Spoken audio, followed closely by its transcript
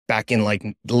back in like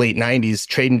the late 90s,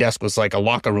 Trading Desk was like a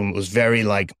locker room. It was very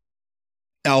like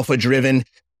alpha driven,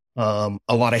 a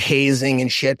lot of hazing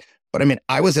and shit. But I mean,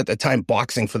 I was at the time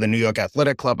boxing for the New York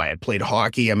Athletic Club. I had played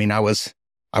hockey. I mean, I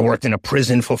worked in a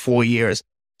prison for 4 years.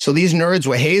 So these nerds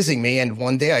were hazing me. And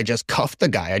one day I just cuffed the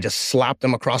guy. I just slapped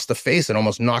him across the face and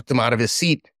almost knocked him out of his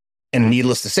seat. And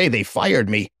needless to say, they fired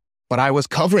me. But I was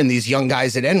covering these young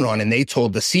guys at Enron, and they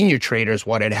told the senior traders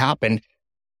what had happened.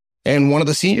 And one of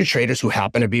the senior traders, who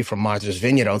happened to be from Martha's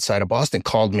Vineyard outside of Boston,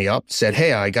 called me up, said,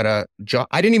 hey, I got a job.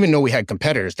 I didn't even know we had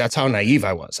competitors. That's how naive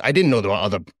I was. I didn't know there were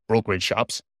other brokerage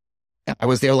shops. I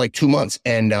was there like 2 months.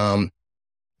 And I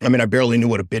mean, I barely knew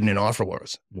what a bid and an offer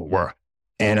were.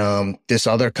 And this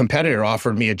other competitor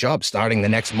offered me a job starting the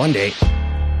next Monday.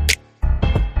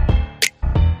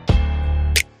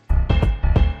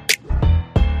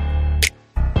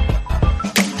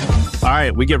 All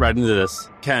right, we get right into this.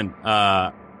 Ken,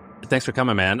 thanks for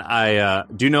coming, man.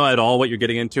 Do you know at all what you're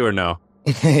getting into or no?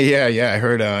 Yeah. I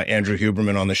heard Andrew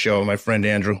Huberman on the show, my friend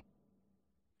Andrew.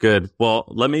 Good.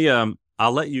 Well,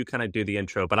 I'll let you kind of do the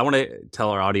intro, but I want to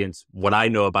tell our audience what I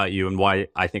know about you and why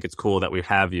I think it's cool that we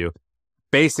have you.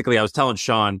 Basically, I was telling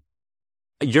Sean,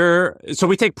 so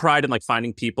we take pride in like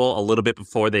finding people a little bit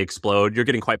before they explode. You're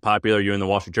getting quite popular. You were in the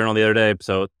Wall Street Journal the other day,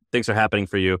 so things are happening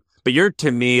for you. But you're,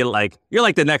 to me, like, you're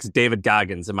like the next David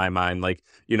Goggins in my mind. Like,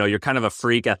 you know, you're kind of a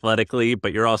freak athletically,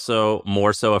 but you're also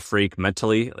more so a freak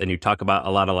mentally. And you talk about a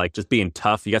lot of like just being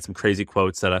tough. You got some crazy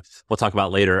quotes that we'll talk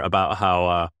about later about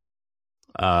how,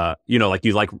 you know, like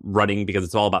you like running because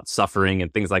it's all about suffering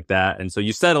and things like that. And so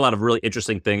you said a lot of really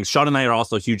interesting things. Sean and I are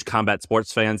also huge combat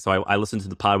sports fans. So I listened to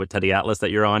the pod with Teddy Atlas that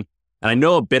you're on, and I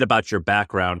know a bit about your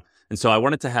background. And so I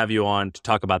wanted to have you on to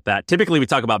talk about that. Typically, we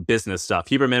talk about business stuff.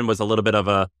 Huberman was a little bit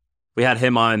of we had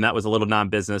him on, that was a little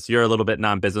non-business. You're a little bit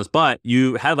non-business, but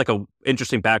you had like a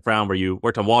interesting background where you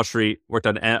worked on Wall Street, worked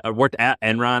at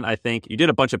Enron, I think. You did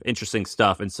a bunch of interesting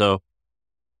stuff. And so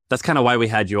that's kind of why we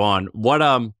had you on.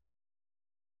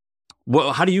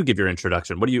 How do you give your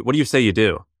introduction? What do you say you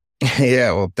do?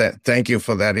 Yeah, well, thank you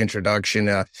for that introduction.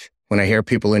 When I hear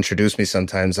people introduce me,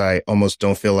 sometimes I almost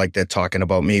don't feel like they're talking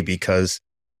about me, because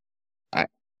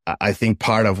I think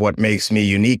part of what makes me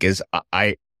unique is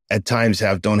I at times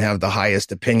don't have the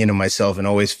highest opinion of myself and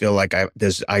always feel like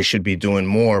I should be doing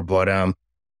more. But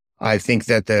I think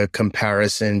that the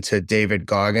comparison to David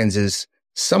Goggins is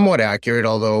somewhat accurate,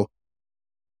 although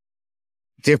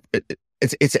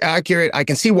it's accurate. I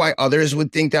can see why others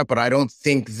would think that, but I don't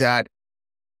think that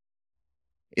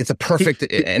it's a perfect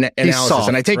analysis. Soft,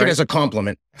 and I take right? it as a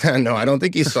compliment. No, I don't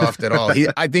think he's soft at all.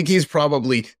 I think he's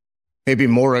probably maybe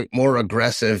more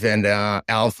aggressive and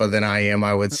alpha than I am,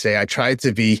 I would say. I try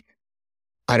to be,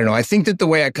 I don't know. I think that the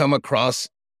way I come across,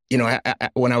 you know,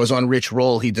 when I was on Rich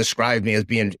Roll, he described me as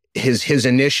being, his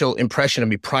initial impression of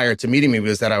me prior to meeting me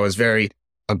was that I was very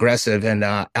aggressive and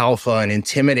alpha and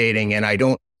intimidating. And I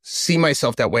don't see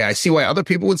myself that way. I see why other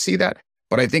people would see that,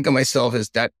 but I think of myself as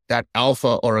that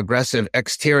alpha or aggressive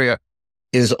exterior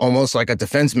is almost like a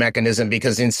defense mechanism,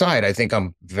 because inside I think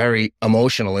I'm very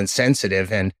emotional and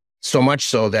sensitive, and so much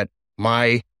so that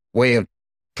my way of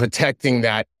protecting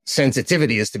that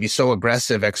sensitivity is to be so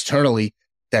aggressive externally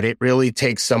that it really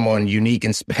takes someone unique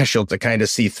and special to kind of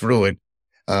see through it.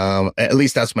 At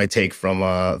least that's my take from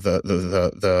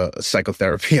the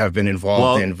psychotherapy I've been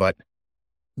involved in. But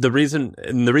the reason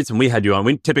we had you on,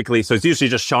 we typically, so it's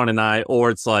usually just Sean and I, or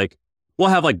it's like we'll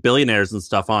have like billionaires and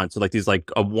stuff on, so like these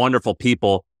like wonderful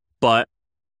people. But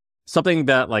something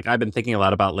that like I've been thinking a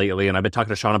lot about lately, and I've been talking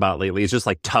to Sean about lately, is just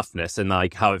like toughness and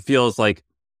like how it feels like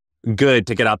good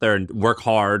to get out there and work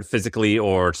hard physically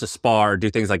or to spar or do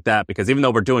things like that. Because even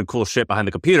though we're doing cool shit behind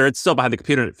the computer, it's still behind the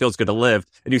computer and it feels good to live.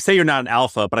 And you say you're not an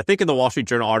alpha, but I think in the Wall Street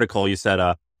Journal article you said,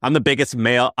 I'm the biggest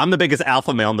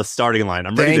alpha male on the starting line.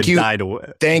 I'm ready to die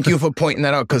to. Thank you for pointing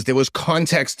that out, because there was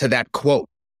context to that quote.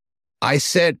 I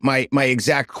said my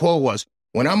exact quote was,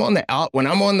 when I'm on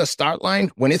the start line,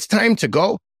 when it's time to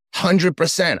go,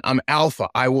 100%, I'm alpha.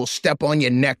 I will step on your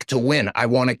neck to win. I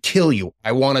want to kill you.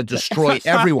 I want to destroy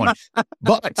everyone.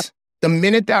 But the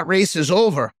minute that race is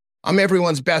over, I'm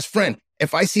everyone's best friend.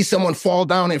 If I see someone fall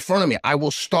down in front of me, I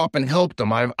will stop and help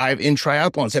them. I've in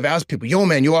triathlons, I've asked people, yo,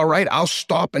 man, you all right? I'll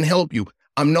stop and help you.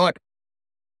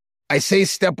 I say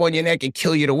step on your neck and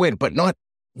kill you to win, but not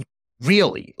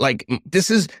really. Like,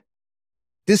 this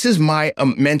is my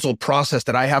mental process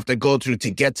that I have to go through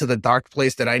to get to the dark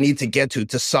place that I need to get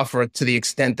to suffer to the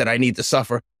extent that I need to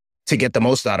suffer to get the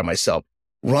most out of myself.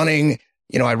 Running,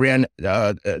 you know, I ran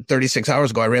 36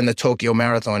 hours ago, I ran the Tokyo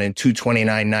Marathon in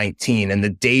 2:29:19. And the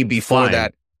day before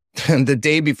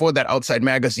that, Outside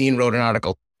Magazine wrote an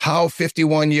article, how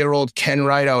 51-year-old Ken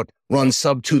Rideout run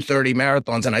sub 2:30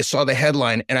 marathons. And I saw the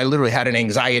headline and I literally had an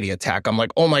anxiety attack. I'm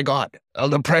like, oh my God,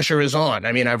 the pressure is on.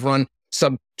 I mean, I've run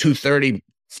sub 2:30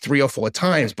 3 or 4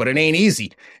 times, but it ain't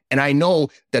easy. And I know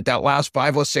that last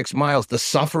 5 or 6 miles, the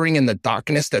suffering and the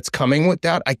darkness that's coming with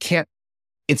that, I can't,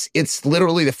 it's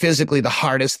literally physically the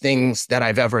hardest things that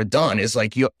I've ever done. Is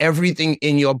like everything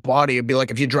in your body. It'd be like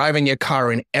if you're driving your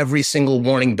car and every single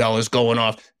warning bell is going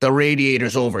off, the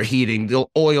radiator's overheating, the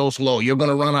oil's low, you're going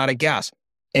to run out of gas.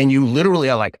 And you literally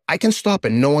are like, I can stop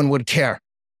and no one would care.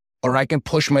 Or I can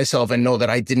push myself and know that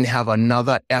I didn't have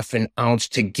another effing ounce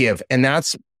to give. And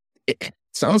it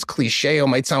sounds cliche or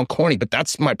might sound corny, but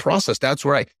that's my process. That's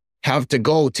where I have to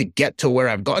go to get to where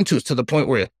I've gotten to the point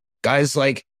where guys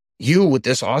like you with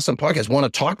this awesome podcast want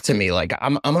to talk to me. Like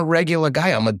I'm a regular guy.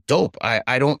 I'm a dope.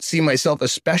 I don't see myself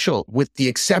as special, with the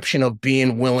exception of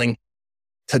being willing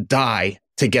to die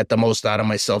to get the most out of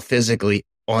myself physically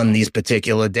on these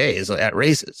particular days at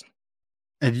races.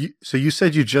 And so you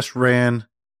said you just ran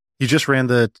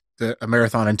a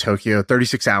marathon in Tokyo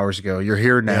 36 hours ago. You're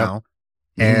here now.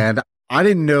 Yep. And I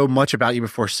didn't know much about you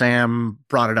before Sam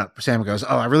brought it up. Sam goes,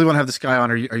 "Oh, I really want to have this guy on.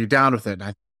 Are you down with it?" And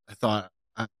I thought,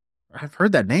 I've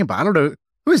heard that name, but I don't know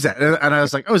who is that. And I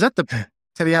was like, "Oh, is that the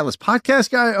Teddy Atlas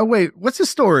podcast guy? Oh, wait, what's his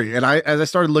story?" And as I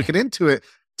started looking into it,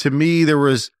 to me, there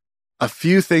was a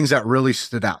few things that really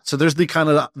stood out. So there's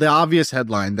the obvious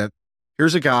headline that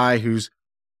here's a guy who's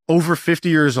over 50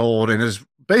 years old and is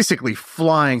basically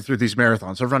flying through these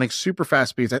marathons. So running super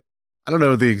fast speeds. I don't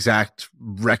know the exact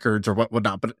records or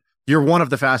whatnot, but you're one of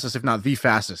the fastest, if not the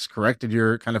fastest, correct? In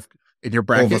your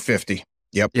bracket? Over 50.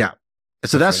 Yep. Yeah.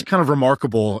 So that's kind of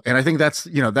remarkable. And I think that's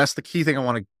the key thing I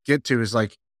want to get to is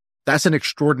like, that's an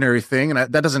extraordinary thing.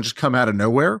 And that doesn't just come out of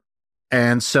nowhere.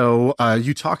 And so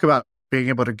you talk about being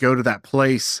able to go to that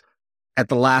place at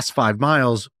the last 5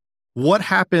 miles. What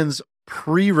happens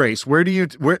pre-race?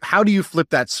 How do you flip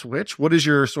that switch? What is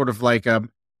your sort of like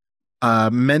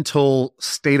mental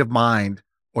state of mind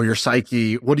or your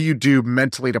psyche? What do you do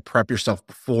mentally to prep yourself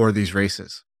before these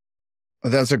races?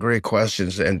 Well, that's a great question.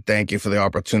 And thank you for the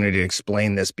opportunity to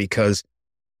explain this, because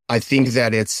I think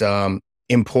that it's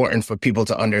important for people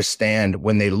to understand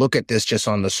when they look at this just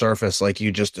on the surface, like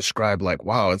you just described, like,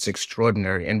 wow, it's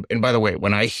extraordinary. And by the way,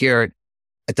 when I hear it,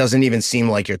 it doesn't even seem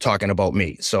like you're talking about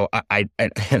me. So I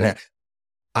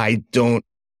don't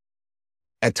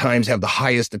at times have the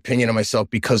highest opinion of myself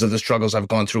because of the struggles I've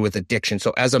gone through with addiction.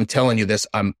 So as I'm telling you this,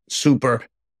 I'm super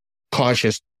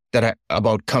cautious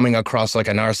about coming across like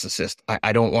a narcissist.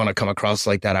 I don't want to come across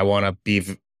like that. I want to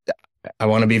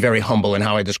be very humble in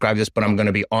how I describe this, but I'm going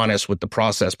to be honest with the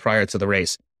process prior to the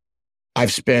race.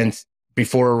 I've spent,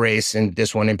 before a race, and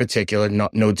this one in particular,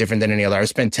 no different than any other, I've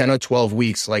spent 10 or 12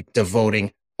 weeks like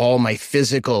devoting all my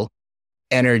physical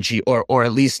energy, or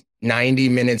at least 90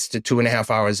 minutes to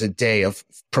 2.5 hours a day of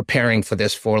preparing for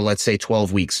this for, let's say,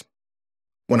 12 weeks.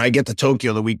 When I get to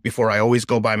Tokyo the week before, I always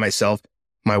go by myself.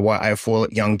 I have 4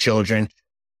 young children.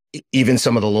 Even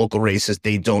some of the local races,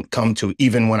 they don't come to,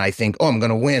 even when I think, oh, I'm going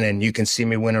to win and you can see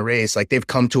me win a race. Like, they've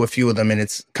come to a few of them and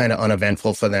it's kind of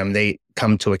uneventful for them. They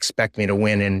come to expect me to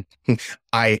win. And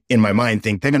I, in my mind,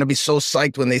 think they're going to be so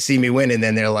psyched when they see me win. And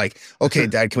then they're like, okay,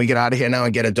 Dad, can we get out of here now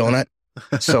and get a donut?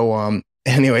 So,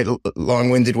 anyway,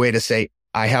 long-winded way to say,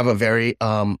 I have a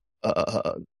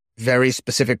very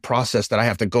specific process that I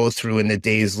have to go through in the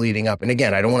days leading up. And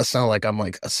again, I don't want to sound like I'm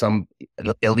like some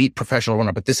elite professional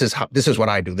runner, but this is what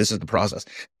I do. This is the process.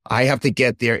 I have to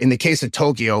get there. In the case of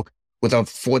Tokyo, with a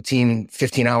 14,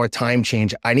 15-hour time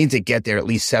change, I need to get there at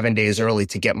least 7 days early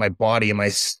to get my body and my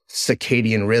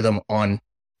circadian rhythm on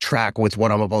track with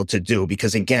what I'm about to do.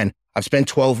 Because again, I've spent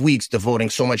 12 weeks devoting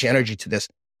so much energy to this.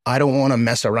 I don't want to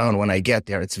mess around when I get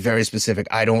there. It's very specific.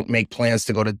 I don't make plans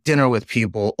to go to dinner with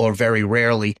people, or very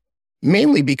rarely,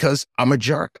 mainly because I'm a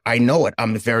jerk. I know it.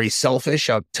 I'm very selfish.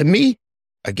 To me,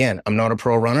 again, I'm not a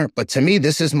pro runner, but to me,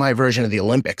 this is my version of the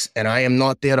Olympics, and I am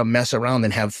not there to mess around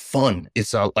and have fun.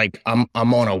 It's like I'm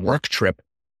on a work trip.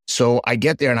 So I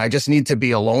get there and I just need to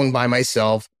be alone by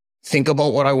myself, think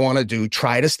about what I want to do,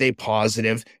 try to stay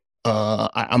positive.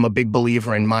 I'm a big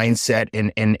believer in mindset,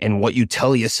 and what you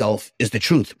tell yourself is the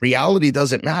truth. Reality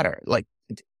doesn't matter. Like,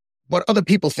 what other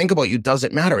people think about you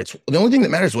doesn't matter. It's the only thing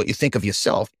that matters is what you think of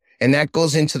yourself. And that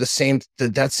goes into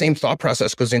that same thought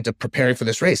process goes into preparing for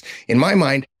this race. In my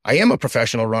mind, I am a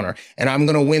professional runner and I'm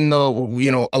going to win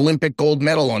the, Olympic gold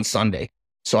medal on Sunday.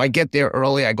 So I get there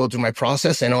early. I go through my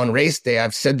process, and on race day,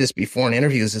 I've said this before in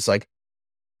interviews. It's like,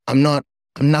 I'm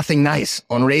nothing nice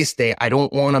on race day. I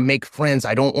don't want to make friends.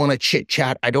 I don't want to chit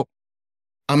chat.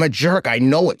 I'm a jerk. I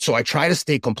know it. So I try to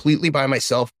stay completely by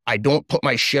myself. I don't put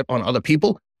my shit on other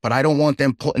people, but I don't want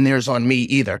them putting theirs on me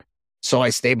either. So I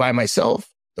stay by myself.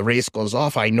 The race goes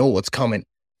off. I know what's coming.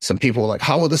 Some people were like,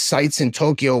 how were the sights in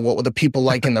Tokyo? What were the people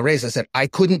like in the race? I said, I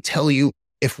couldn't tell you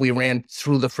if we ran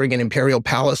through the friggin' Imperial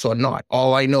Palace or not.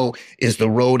 All I know is the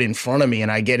road in front of me.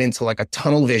 And I get into like a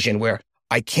tunnel vision where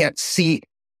I can't see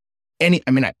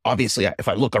obviously, if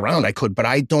I look around, I could, but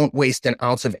I don't waste an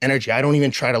ounce of energy. I don't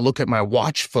even try to look at my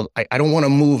watch I don't want to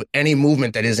move any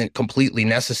movement that isn't completely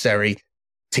necessary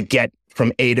to get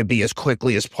from A to B as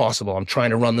quickly as possible. I'm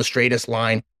trying to run the straightest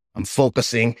line. I'm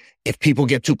focusing. If people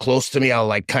get too close to me, I'll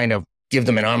like kind of give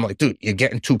them an arm like, dude, you're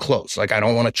getting too close. Like, I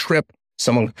don't want to trip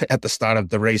someone at the start of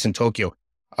the race in Tokyo.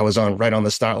 I was right on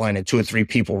the start line and 2 or 3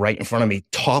 people right in front of me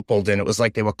toppled, and it was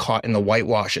like they were caught in the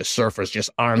whitewash as surfers, just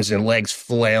arms and legs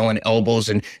flailing, elbows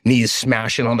and knees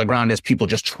smashing on the ground as people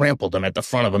just trampled them at the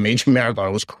front of a major marathon.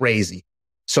 It was crazy.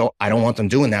 So I don't want them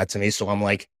doing that to me. So I'm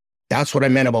like, that's what I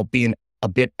meant about being a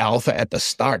bit alpha at the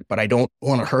start, but I don't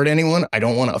want to hurt anyone. I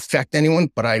don't want to affect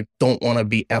anyone, but I don't want to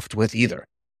be effed with either.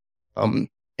 Did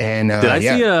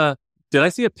I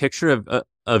see a picture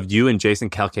of you and Jason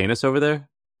Calacanis over there?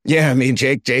 Yeah, I mean,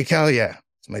 Jake Cal, yeah,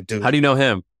 it's my dude. How do you know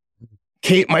him?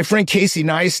 My friend Casey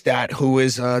Neistat, who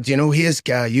is, do you know who he is?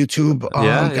 YouTube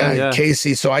guy,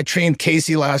 Casey. So I trained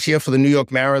Casey last year for the New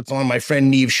York Marathon. My friend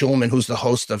Neve Schulman, who's the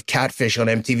host of Catfish on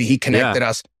MTV, he connected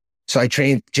us. So I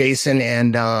trained Jason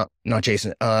and,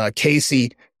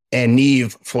 Casey and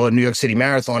Neve for New York City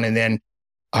Marathon. And then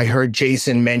I heard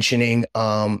Jason mentioning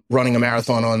running a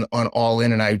marathon on All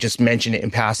In, and I just mentioned it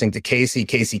in passing to Casey.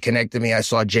 Casey connected me. I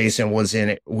saw Jason was in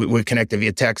it. We connected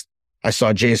via text. I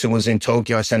saw Jason was in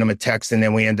Tokyo. I sent him a text, and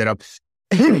then we ended up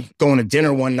going to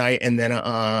dinner one night and then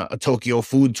a Tokyo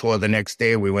food tour the next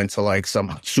day. We went to like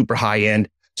some super high-end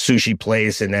sushi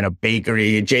place and then a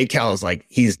bakery. J. Cal is like,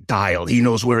 he's dialed. He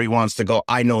knows where he wants to go.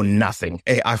 I know nothing.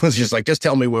 I was just like, just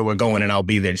tell me where we're going and I'll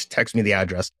be there. Just text me the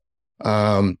address.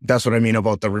 That's what I mean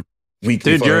about the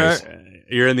weekly. Dude,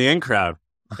 you're in the in crowd.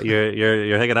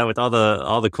 You're hanging out with all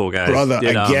the cool guys. Brother,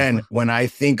 again, when I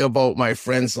think about my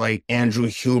friends like Andrew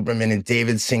Huberman and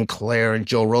David Sinclair and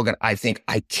Joe Rogan, I think,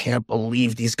 I can't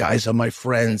believe these guys are my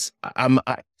friends.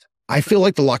 I feel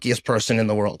like the luckiest person in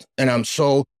the world. And I'm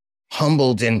so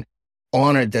humbled and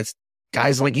honored that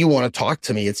guys like you want to talk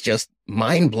to me. It's just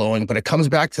mind blowing. But it comes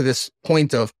back to this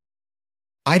point of,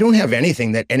 I don't have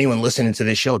anything that anyone listening to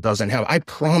this show doesn't have. I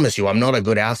promise you, I'm not a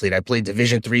good athlete. I played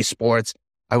Division III sports.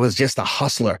 I was just a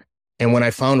hustler. And when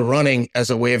I found running as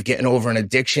a way of getting over an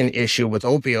addiction issue with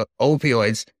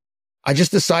opioids, I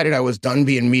just decided I was done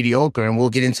being mediocre. And we'll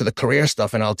get into the career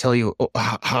stuff. And I'll tell you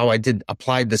how I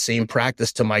applied the same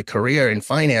practice to my career in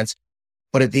finance.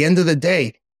 But at the end of the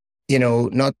day, you know,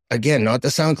 not to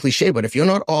sound cliche, but if you're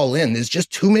not all in, there's just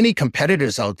too many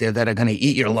competitors out there that are going to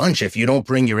eat your lunch if you don't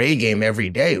bring your A game every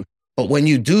day. But when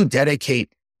you do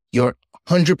dedicate your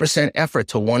 100% effort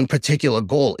to one particular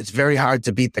goal, it's very hard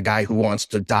to beat the guy who wants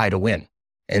to die to win.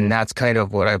 And that's kind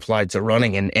of what I applied to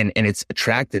running. And it's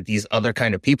attracted these other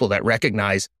kind of people that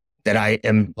recognize that I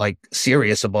am like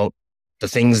serious about the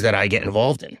things that I get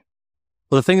involved in.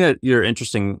 Well, the thing that you're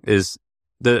interesting is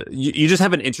you just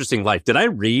have an interesting life.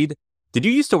 Did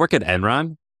you used to work at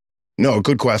Enron? No,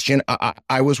 good question.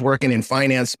 I was working in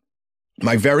finance.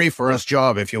 My very first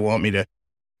job, if you want me to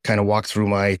kind of walk through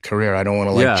my career, I don't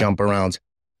want to jump around.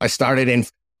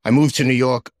 I moved to New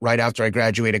York right after I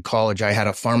graduated college. I had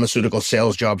a pharmaceutical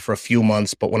sales job for a few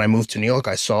months, but when I moved to New York,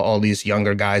 I saw all these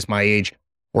younger guys my age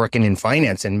working in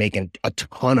finance and making a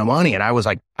ton of money. And I was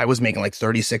making like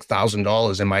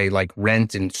 $36,000, and my like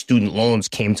rent and student loans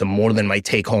came to more than my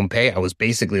take home pay. I was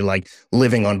basically like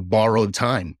living on borrowed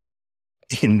time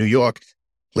in New York,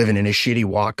 living in a shitty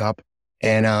walk up.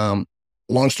 And,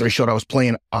 long story short, I was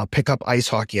playing pickup ice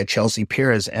hockey at Chelsea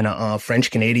Piers, and a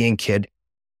French Canadian kid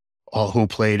who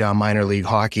played minor league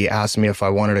hockey asked me if I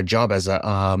wanted a job as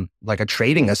a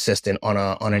trading assistant on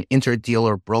an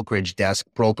interdealer brokerage desk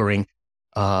brokering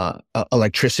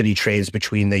electricity trades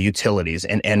between the utilities,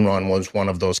 and Enron was one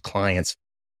of those clients.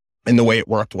 And the way it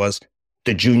worked was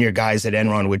the junior guys at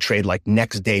Enron would trade like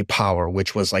next day power,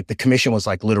 which was like the commission was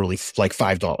like literally like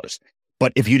 $5.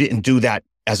 But if you didn't do that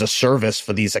as a service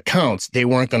for these accounts, they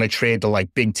weren't going to trade the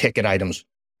like big ticket items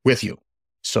with you.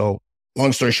 So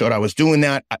long story short, I was doing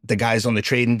that. The guys on the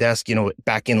trading desk, you know,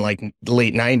 back in like the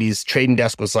late 90s, trading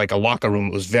desk was like a locker room.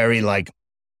 It was very like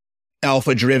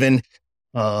alpha driven.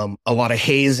 A lot of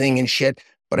hazing and shit.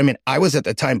 But I mean, I was at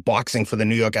the time boxing for the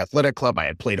New York Athletic Club. I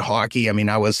had played hockey. I mean,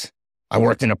 I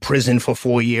worked in a prison for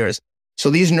 4 years. So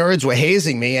these nerds were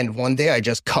hazing me. And one day I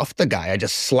just cuffed the guy. I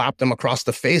just slapped him across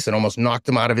the face and almost knocked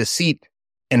him out of his seat.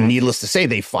 And needless to say,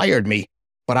 they fired me.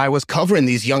 But I was covering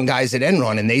these young guys at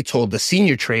Enron, and they told the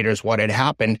senior traders what had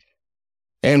happened.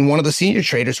 And one of the senior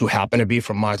traders who happened to be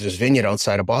from Martha's Vineyard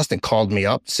outside of Boston called me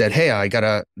up, said, hey, I got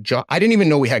a job. I didn't even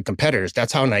know we had competitors.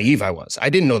 That's how naive I was. I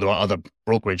didn't know there were other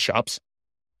brokerage shops.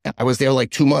 I was there like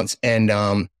 2 months. And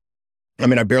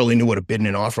I barely knew what a bid and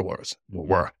an offer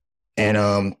were.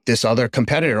 And this other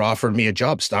competitor offered me a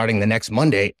job starting the next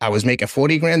Monday. I was making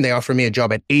 40 grand. They offered me a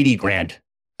job at 80 grand.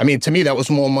 I mean, to me, that was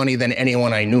more money than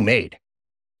anyone I knew made.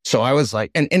 So I was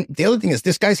like, and the other thing is,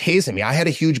 this guy's hazing me. I had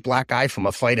a huge black eye from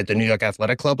a fight at the New York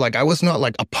Athletic Club. Like, I was not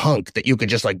like a punk that you could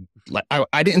just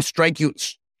I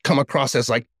didn't come across as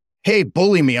like, hey,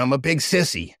 bully me, I'm a big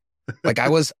sissy. Like, I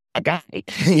was a guy,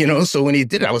 So when he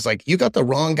did it, I was like, you got the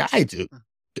wrong guy, dude.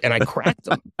 And I cracked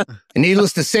him. And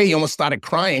needless to say, he almost started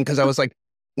crying because I was like,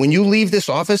 when you leave this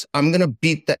office, I'm going to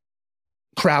beat the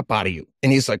crap out of you.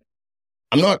 And he's like,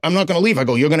 I'm not going to leave. I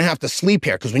go, you're going to have to sleep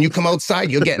here because when you come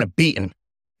outside, you're getting a beating.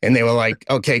 And they were like,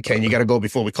 okay, Ken, you got to go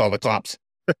before we call the cops.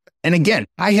 And again,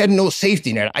 I had no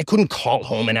safety net. I couldn't call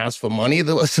home and ask for money.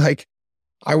 There was like,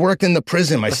 I worked in the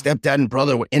prison. My stepdad and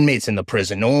brother were inmates in the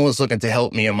prison. No one was looking to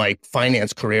help me in my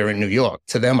finance career in New York.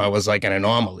 To them, I was like an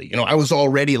anomaly. I was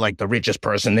already like the richest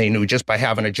person they knew just by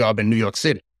having a job in New York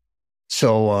City.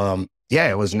 So,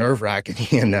 it was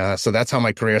nerve-wracking. And so that's how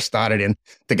my career started. And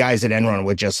the guys at Enron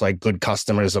were just like good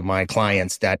customers of my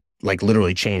clients that like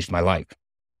literally changed my life.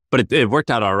 But it worked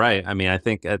out all right. I mean, I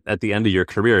think at the end of your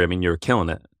career, you were killing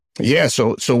it. Yeah.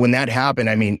 So when that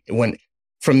happened,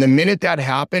 from the minute that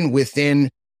happened, within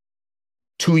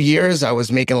 2 years, I was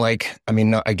making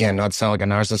not sound like a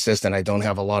narcissist, and I don't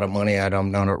have a lot of money.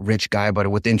 I'm not a rich guy,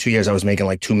 but within 2 years, I was making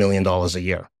like $2 million a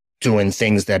year doing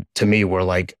things that to me were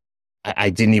like,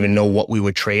 I didn't even know what we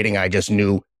were trading. I just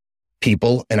knew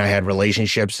people and I had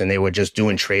relationships and they were just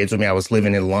doing trades with me. I was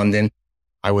living in London.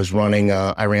 I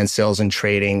ran sales and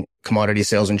trading, commodity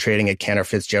sales and trading at Cantor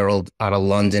Fitzgerald out of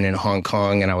London and Hong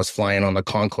Kong. And I was flying on the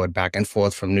Concorde back and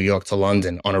forth from New York to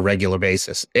London on a regular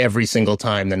basis. Every single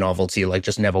time the novelty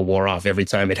just never wore off. Every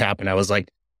time it happened, I was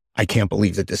like, I can't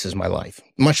believe that this is my life.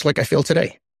 Much like I feel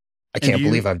today. I can't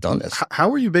believe I've done this. How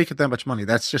are you making that much money?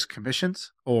 That's just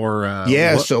commissions or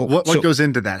what goes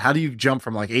into that? How do you jump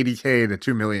from like 80K to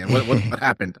 2 million? What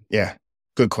happened? Yeah,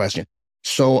 good question.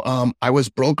 So I was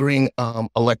brokering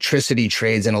electricity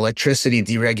trades, and electricity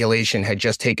deregulation had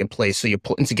just taken place. So you're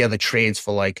putting together trades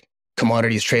for like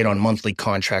commodities trade on monthly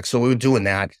contracts. So we were doing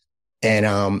that.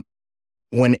 And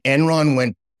when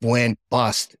Enron went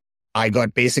bust, I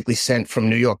got basically sent from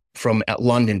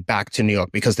London back to New York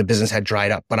because the business had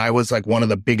dried up. But I was like one of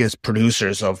the biggest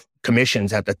producers of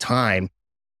commissions at the time.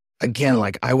 Again,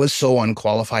 like I was so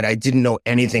unqualified. I didn't know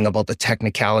anything about the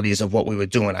technicalities of what we were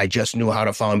doing. I just knew how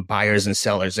to find buyers and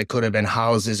sellers. It could have been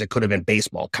houses. It could have been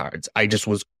baseball cards. I just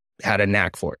had a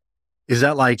knack for it. Is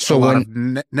that like a lot of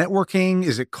networking?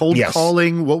 Is it cold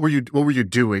calling? What were you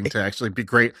doing to actually be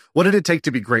great? What did it take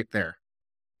to be great there?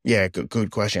 Yeah,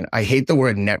 good question. I hate the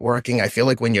word networking. I feel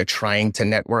like when you're trying to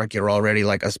network, you're already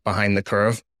like us behind the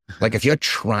curve. Like if you're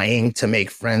trying to make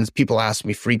friends, people ask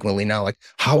me frequently now, like,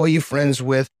 how are you friends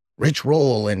with Rich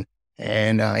Roll and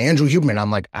Andrew Huberman? I'm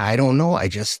like, I don't know.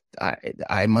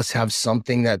 I must have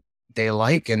something that they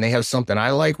like and they have something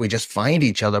I like. We just find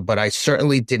each other. But I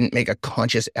certainly didn't make a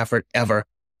conscious effort ever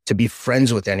to be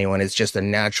friends with anyone. It's just a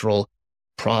natural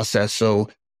process.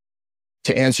 So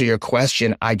to answer your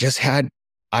question, I just had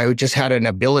an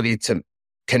ability to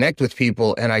connect with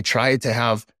people, and I tried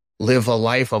to live a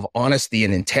life of honesty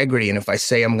and integrity. And if I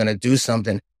say I'm going to do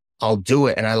something, I'll do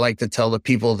it. And I like to tell the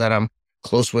people that I'm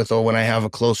close with, or when I have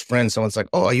a close friend, someone's like,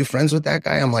 oh, are you friends with that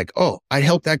guy? I'm like, oh, I'd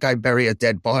help that guy bury a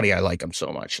dead body. I like him so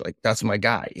much. Like, that's my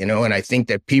guy, And I think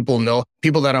that people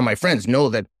that are my friends know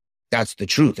that that's the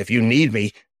truth. If you need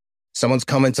me, someone's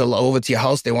coming over to your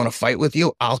house, they want to fight with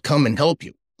you, I'll come and help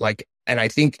you. And I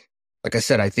think, like I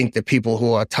said, I think the people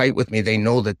who are tight with me, they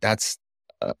know that that's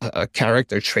a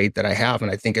character trait that I have.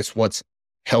 And I think it's what's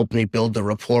helped me build the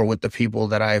rapport with the people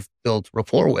that I've built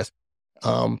rapport with.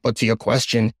 But to your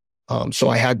question, so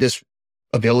I had this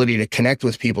ability to connect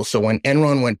with people. So when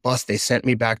Enron went bust, they sent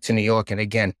me back to New York. And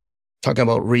again, talking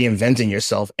about reinventing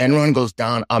yourself, Enron goes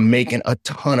down, I'm making a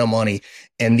ton of money.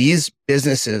 And these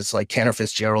businesses like Cantor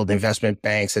Fitzgerald, investment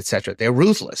banks, et cetera, they're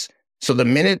ruthless. So the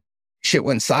minute shit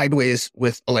went sideways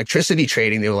with electricity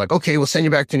trading, they were like, okay, we'll send you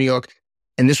back to New York.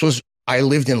 And I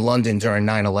lived in London during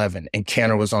 9/11, and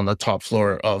Cantor was on the top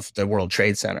floor of the World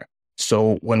Trade Center.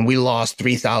 So when we lost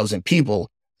 3,000 people,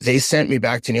 they sent me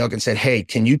back to New York and said, hey,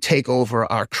 can you take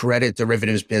over our credit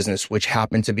derivatives business, which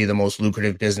happened to be the most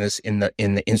lucrative business in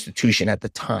the institution at the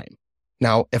time.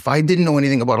 Now, if I didn't know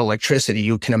anything about electricity,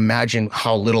 you can imagine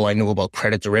how little I knew about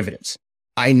credit derivatives.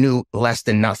 I knew less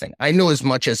than nothing. I knew as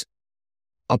much as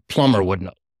a plumber would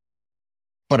know.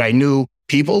 but I knew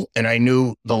people and I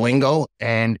knew the lingo,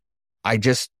 and I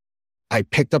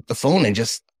picked up the phone and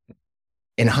just,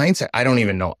 in hindsight, I don't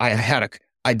even know.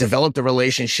 I developed a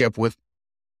relationship with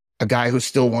a guy who's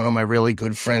still one of my really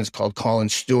good friends called Colin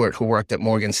Stewart, who worked at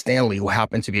Morgan Stanley, who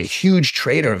happened to be a huge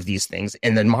trader of these things.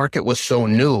 And the market was so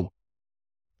new,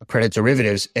 credit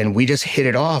derivatives, and we just hit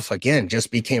it off again,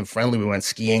 just became friendly. We went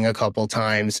skiing a couple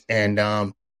times,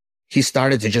 and he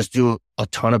started to just do a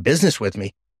ton of business with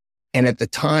me. And at the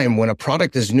time, when a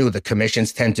product is new, the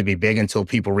commissions tend to be big until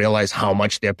people realize how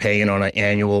much they're paying on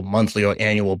an monthly or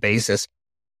annual basis.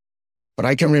 But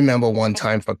I can remember one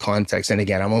time, for context, and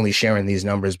again, I'm only sharing these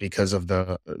numbers because of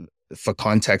for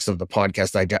context of the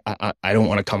podcast. I don't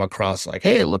want to come across like,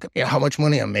 hey, look at how much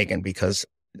money I'm making, because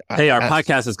our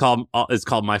podcast is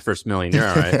called My First Million. You're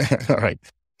all right. All right.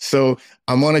 So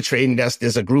I'm on a trading desk.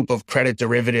 There's a group of credit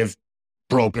derivative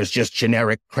brokers, just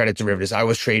generic credit derivatives. I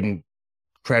was trading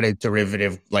credit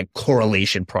derivative, like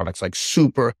correlation products, like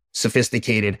super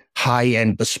sophisticated,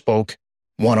 high-end, bespoke,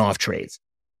 one-off trades.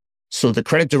 So the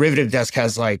credit derivative desk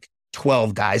has like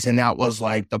 12 guys, and that was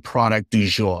like the product du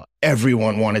jour.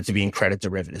 Everyone wanted to be in credit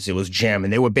derivatives. It was jam,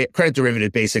 and they were credit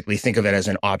derivatives. Basically, think of it as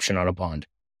an option on a bond.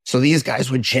 So these guys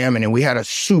were jamming, and we had a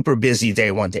super busy day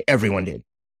one day. Everyone did.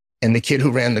 And the kid who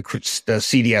ran the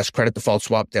CDS, credit default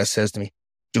swap desk, says to me,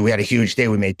 dude, we had a huge day.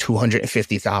 We made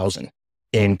 $250,000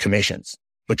 in commissions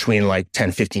between like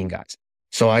 10, 15 guys.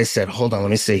 So I said, hold on, let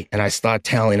me see. And I start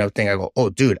tallying up thing. I go, oh,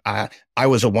 dude, I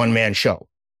was a one-man show.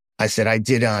 I said, I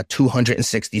did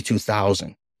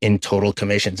 262,000 in total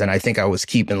commissions. And I think I was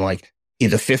keeping like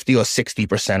either 50 or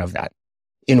 60% of that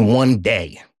in one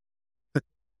day.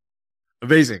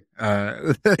 Amazing.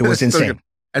 It was insane. So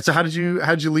and so how did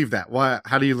you leave that?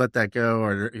 How do you let that go?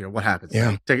 Or, what happens?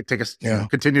 Yeah. Take us,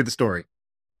 continue the story.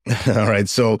 All right.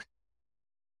 So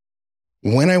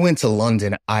when I went to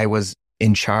London, I was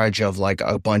in charge of like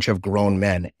a bunch of grown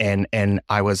men, and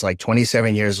I was like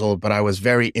 27 years old, but I was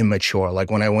very immature. Like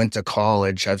when I went to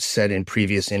college, I've said in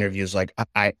previous interviews, like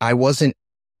I wasn't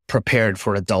prepared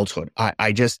for adulthood.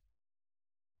 I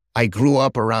grew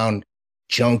up around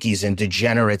junkies and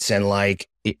degenerates, and like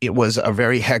it was a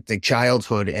very hectic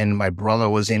childhood, and my brother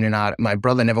was in and out. My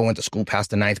brother never went to school past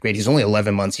the 9th grade. He's only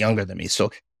 11 months younger than me. So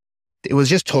it was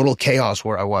just total chaos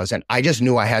where I was. And I just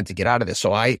knew I had to get out of this.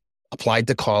 So I applied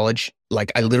to college.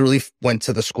 Like I literally went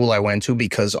to the school I went to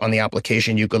because on the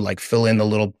application, you could like fill in the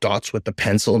little dots with the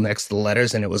pencil next to the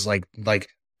letters. And it was like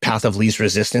path of least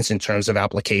resistance in terms of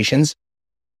applications.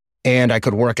 And I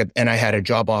could and I had a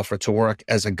job offer to work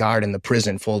as a guard in the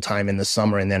prison full time in the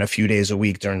summer, and then a few days a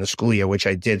week during the school year, which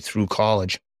I did through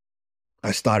college.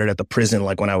 I started at the prison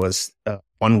like when I was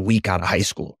 1 week out of high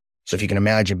school. So if you can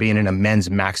imagine being in a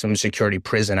men's maximum security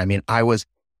prison, I mean, I was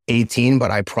 18, but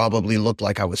I probably looked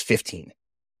like I was 15.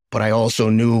 But I also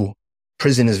knew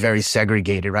prison is very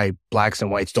segregated, right? Blacks and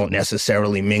whites don't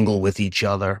necessarily mingle with each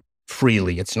other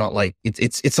freely. It's not like,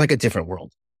 it's like a different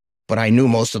world. But I knew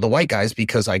most of the white guys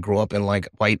because I grew up in like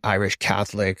white Irish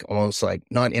Catholic, almost like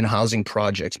not in housing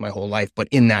projects my whole life, but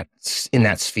in that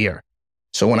sphere.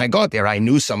 So when I got there, I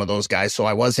knew some of those guys. So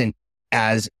I wasn't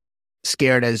as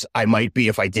scared as I might be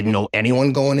if I didn't know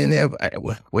anyone going in there,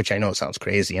 which I know sounds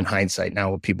crazy in hindsight. Now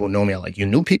when people know me, I'm like, you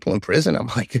knew people in prison? I'm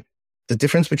like, the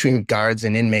difference between guards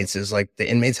and inmates is like the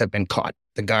inmates have been caught.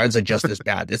 The guards are just as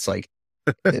bad. It's like,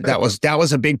 that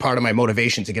was a big part of my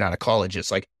motivation to get out of college.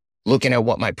 It's like looking at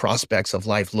what my prospects of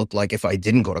life looked like if I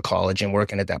didn't go to college and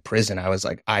working at that prison. I was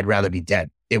like, I'd rather be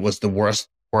dead. It was the worst.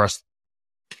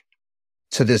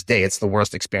 To this day, it's the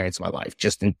worst experience of my life.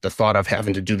 Just in the thought of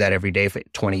having to do that every day for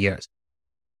 20 years.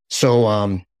 So,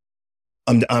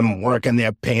 I'm working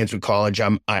there, paying through college.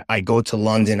 I go to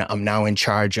London. I'm now in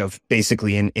charge of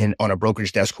basically on a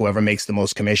brokerage desk, whoever makes the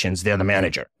most commissions, they're the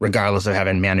manager, regardless of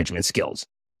having management skills.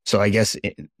 So I guess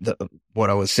what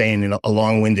I was saying in a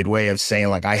long-winded way of saying,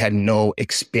 like, I had no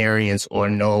experience I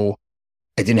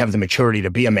didn't have the maturity to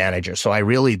be a manager. So I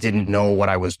really didn't know what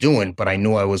I was doing, but I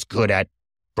knew I was good at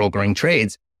brokering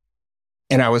trades.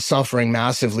 And I was suffering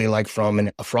massively, like from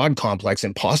a fraud complex,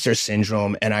 imposter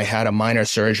syndrome. And I had a minor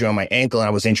surgery on my ankle, and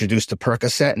I was introduced to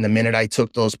Percocet. And the minute I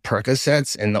took those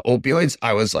Percocets and the opioids,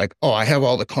 I was like, oh, I have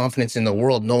all the confidence in the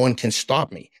world. No one can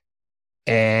stop me.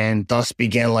 And thus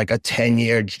began like a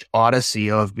 10-year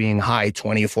odyssey of being high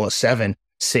 24/7,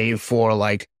 save for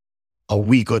like a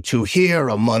week or two here,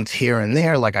 a month here and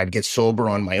there. Like I'd get sober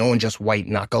on my own, just white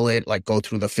knuckle it, like go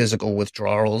through the physical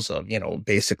withdrawals of,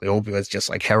 basically opioids, just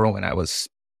like heroin. I was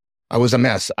a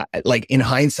mess. Like in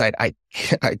hindsight, I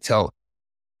tell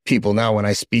people now when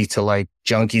I speak to like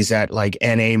junkies at like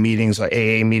NA meetings or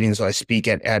AA meetings, or I speak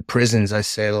at prisons, I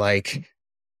say like,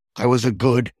 I was a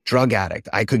good drug addict.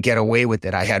 I could get away with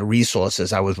it. I had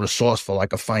resources. I was resourceful. I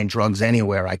could find drugs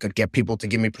anywhere. I could get people to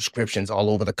give me prescriptions all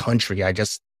over the country.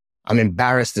 I'm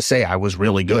embarrassed to say I was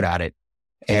really good at it.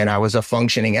 And I was a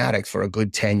functioning addict for a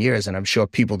good 10 years. And I'm sure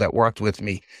people that worked with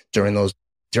me during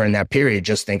that period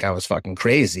just think I was fucking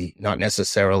crazy, not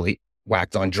necessarily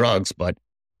whacked on drugs, but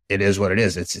it is what it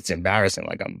is. It's embarrassing.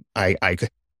 Like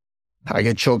I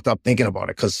get choked up thinking about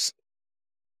it because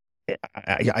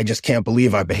I just can't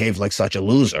believe I behaved like such a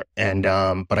loser. And,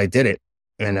 but I did it.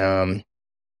 And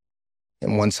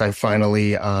once I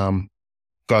finally,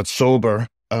 got sober,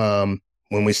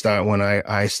 when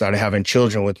I started having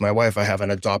children with my wife, I have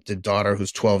an adopted daughter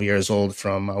who's 12 years old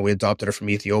we adopted her from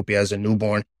Ethiopia as a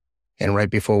newborn. And right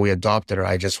before we adopted her,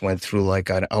 I just went through like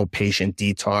an outpatient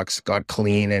detox, got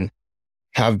clean, and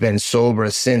have been sober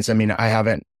since. I mean, I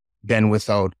haven't been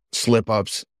without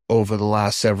slip-ups over the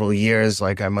last several years.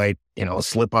 Like I might,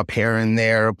 slip up here and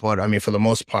there, but I mean, for the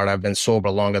most part, I've been sober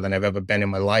longer than I've ever been in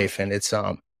my life. And it's,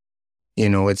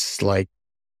 it's like,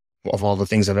 of all the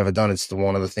things I've ever done, it's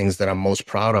one of the things that I'm most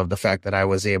proud of. The fact that I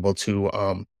was able to,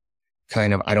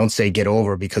 I don't say get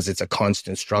over, because it's a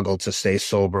constant struggle to stay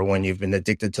sober when you've been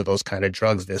addicted to those kind of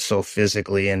drugs. They're so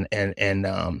physically and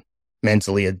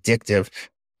mentally addictive.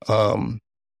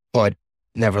 But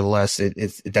nevertheless,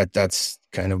 that's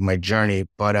kind of my journey.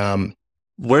 But,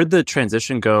 where'd the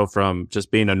transition go from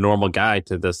just being a normal guy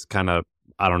to this kind of,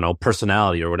 I don't know,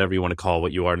 personality or whatever you want to call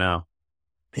what you are now?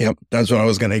 Yep. That's what I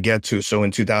was going to get to. So in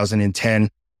 2010,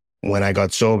 when I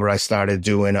got sober, I started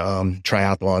doing,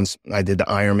 triathlons. I did the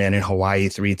Ironman in Hawaii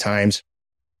 3 times.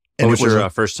 And what was your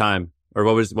first time, or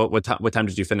what time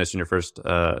did you finish in your first,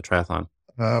 triathlon?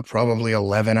 Probably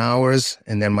 11 hours.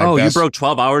 And then you broke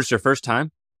 12 hours your first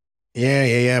time?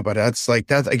 Yeah. But that's like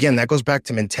that again. That goes back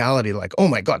to mentality. Like, oh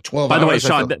my God, 12 hours. By the way,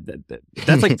 Sean,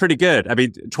 that's like pretty good. I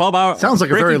mean, 12 hours sounds like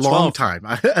a very long time.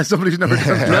 As somebody who's never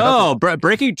done no,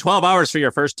 breaking 12 hours for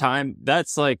your first time.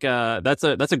 That's like that's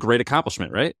a great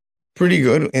accomplishment, right? Pretty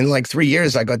good. In like 3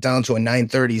 years, I got down to a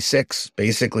 9:36,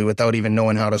 basically without even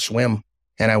knowing how to swim.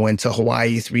 And I went to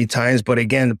Hawaii 3 times. But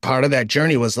again, part of that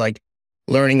journey was like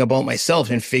learning about myself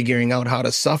and figuring out how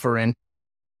to suffer, and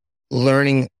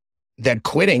learning that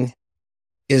quitting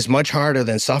is much harder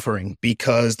than suffering.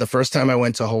 Because the first time I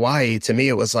went to Hawaii, to me,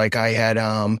 it was like I had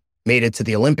made it to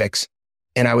the Olympics.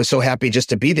 And I was so happy just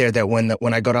to be there that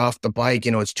when I got off the bike,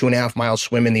 it's 2.5 mile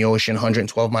swim in the ocean,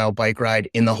 112-mile bike ride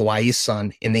in the Hawaii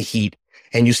sun, in the heat.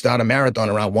 And you start a marathon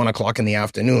around 1:00 in the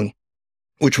afternoon,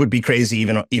 which would be crazy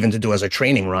even to do as a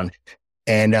training run.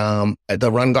 And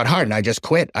the run got hard and I just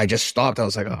quit. I just stopped. I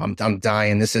was like, oh, I'm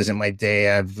dying. This isn't my day.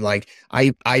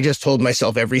 I just told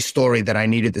myself every story that I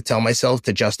needed to tell myself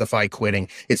to justify quitting.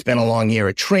 It's been a long year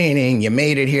of training. You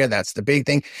made it here. That's the big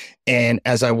thing. And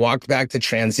as I walked back to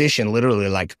transition, literally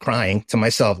like crying to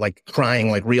myself, like crying,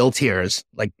 like real tears,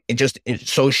 like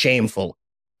it's so shameful,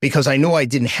 because I knew I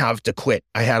didn't have to quit.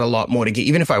 I had a lot more to get,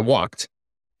 even if I walked.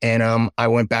 And I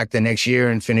went back the next year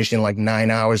and finished in like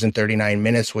 9 hours and 39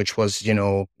 minutes, which was, I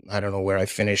don't know where I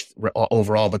finished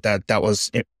overall, but that was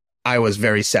it. I was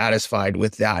very satisfied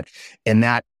with that. And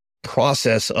that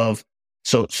process of,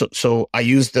 so I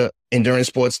used the endurance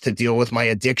sports to deal with my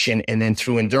addiction. And then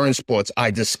through endurance sports, I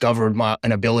discovered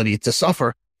an ability to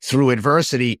suffer through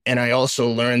adversity. And I also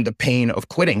learned the pain of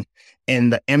quitting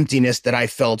and the emptiness that I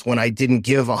felt when I didn't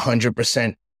give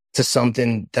 100% to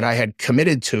something that I had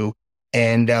committed to.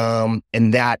 And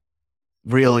that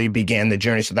really began the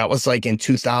journey. So that was like in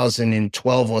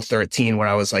 2012 or 13, where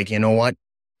I was like, you know what?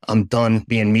 I'm done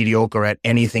being mediocre at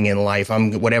anything in life.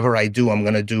 Whatever I do, I'm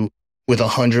going to do with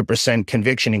 100%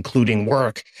 conviction, including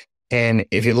work. And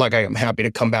if you'd like, I'm happy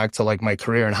to come back to like my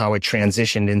career and how it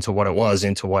transitioned into what it was,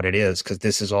 into what it is, because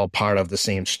this is all part of the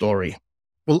same story.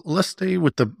 Well, let's stay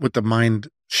with the mind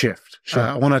shift. Sure.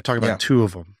 I want to talk about 2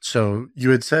 of them. So you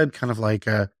had said kind of like,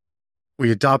 we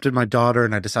adopted my daughter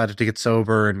and I decided to get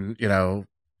sober and,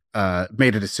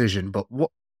 made a decision. But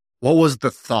what was the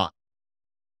thought?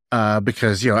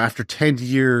 Because, after 10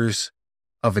 years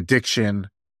of addiction,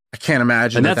 I can't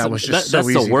imagine that was just so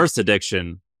easy. That's the worst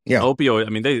addiction. Yeah. Opioid. I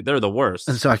mean, they're the worst.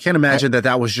 And so I can't imagine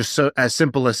that was just so as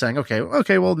simple as saying,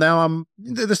 okay, well now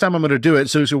this time I'm going to do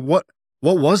it. So what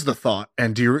was the thought?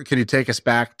 And can you take us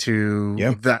back to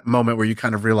that moment where you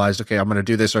kind of realized, okay, I'm going to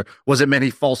do this? Or was it many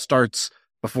false starts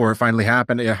before it finally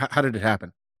happened? How did it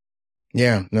happen?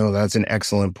 Yeah, no, that's an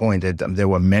excellent point. There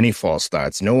were many false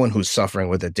starts. No one who's suffering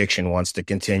with addiction wants to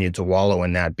continue to wallow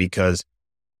in that, because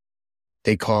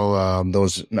they call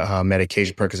those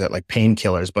medication Percocet like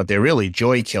painkillers, but they're really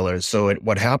joy killers. So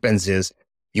what happens is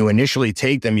you initially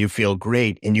take them, you feel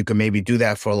great, and you can maybe do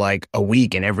that for like a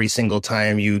week. And every single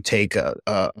time you take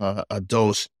a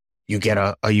dose, you get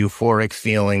a euphoric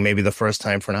feeling, maybe the first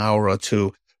time for an hour or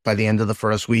two. By the end of the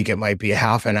first week, it might be a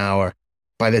half an hour.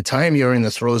 By the time you're in the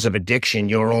throes of addiction,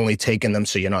 you're only taking them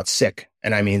so you're not sick.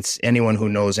 And I mean, anyone who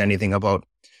knows anything about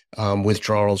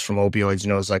withdrawals from opioids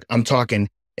knows, like, I'm talking,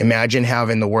 imagine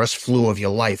having the worst flu of your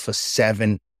life for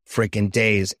 7 freaking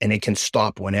days, and it can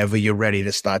stop whenever you're ready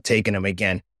to start taking them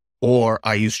again. Or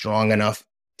are you strong enough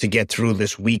to get through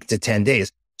this week to 10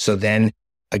 days? So then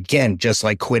again, just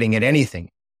like quitting at anything,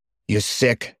 you're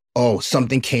sick. Oh,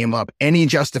 something came up. Any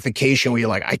justification where you're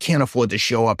like, I can't afford to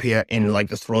show up here in like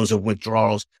the throes of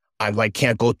withdrawals. I like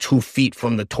can't go 2 feet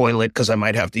from the toilet because I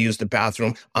might have to use the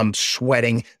bathroom. I'm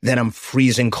sweating. Then I'm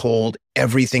freezing cold.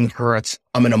 Everything hurts.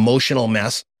 I'm an emotional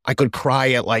mess. I could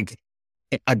cry at like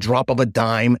a drop of a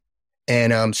dime.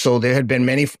 And so there had been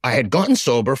I had gotten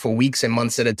sober for weeks and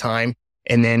months at a time,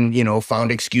 and then,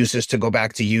 found excuses to go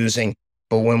back to using.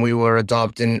 But when we were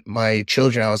adopting my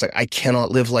children, I was like, I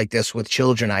cannot live like this with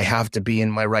children. I have to be in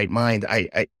my right mind.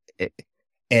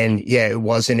 And yeah, it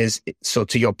wasn't so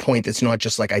to your point, it's not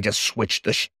just like I just switched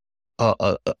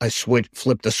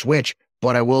flipped the switch.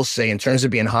 But I will say, in terms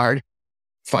of being hard,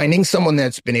 finding someone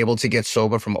that's been able to get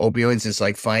sober from opioids is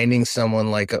like finding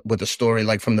someone like with a story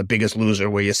like from The Biggest Loser,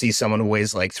 where you see someone who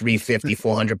weighs like 350,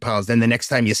 400 pounds. Then the next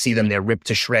time you see them, they're ripped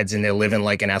to shreds and they're living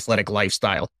like an athletic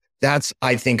lifestyle. That's,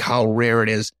 I think, how rare it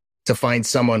is to find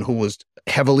someone who was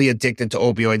heavily addicted to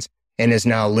opioids and is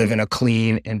now living a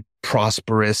clean and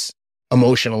prosperous,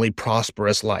 emotionally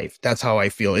prosperous life. That's how I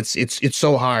feel. It's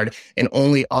so hard, and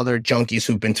only other junkies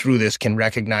who've been through this can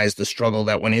recognize the struggle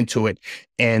that went into it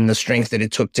and the strength that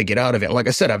it took to get out of it. Like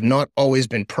I said, I've not always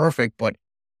been perfect, but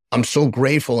I'm so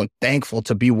grateful and thankful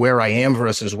to be where I am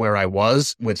versus where I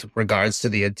was with regards to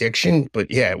the addiction. But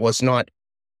yeah, it was not,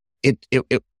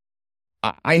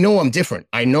 I know I'm different.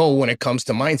 I know when it comes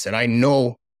to mindset, I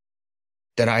know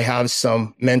that I have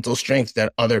some mental strength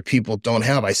that other people don't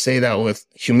have. I say that with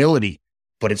humility,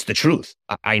 but it's the truth.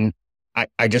 I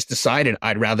just decided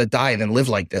I'd rather die than live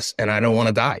like this, and I don't want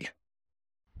to die.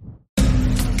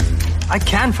 I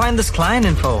can't find this client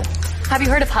info. Have you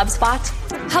heard of HubSpot?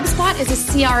 HubSpot is a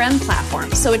CRM platform,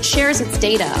 so it shares its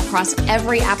data across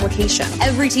every application.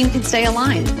 Every team can stay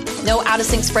aligned. No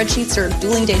out-of-sync spreadsheets or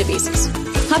dueling databases.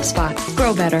 HubSpot.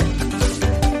 Grow better.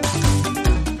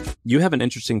 You have an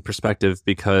interesting perspective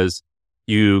because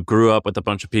you grew up with a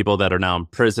bunch of people that are now in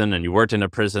prison, and you worked in a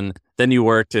prison. Then you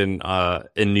worked in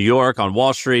New York on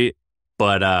Wall Street.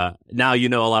 But now you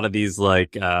know a lot of these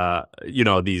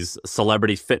these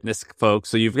celebrity fitness folks.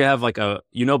 So you have like a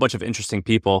bunch of interesting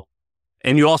people.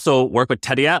 And you also work with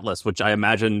Teddy Atlas, which I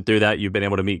imagine through that you've been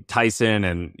able to meet Tyson,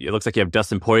 and it looks like you have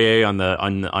Dustin Poirier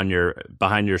on your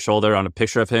behind your shoulder on a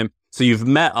picture of him. So you've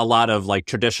met a lot of like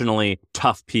traditionally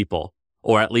tough people,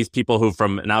 or at least people who,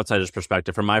 from an outsider's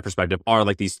perspective, from my perspective, are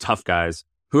like these tough guys.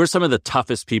 Who are some of the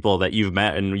toughest people that you've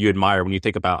met and you admire when you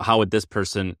think about how would this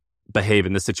person behave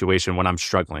in this situation when I'm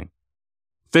struggling,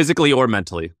 physically or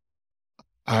mentally?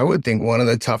 I would think one of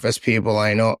the toughest people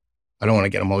I know, I don't want to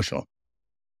get emotional.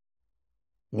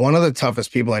 One of the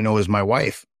toughest people I know is my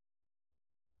wife.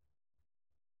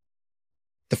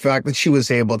 The fact that she was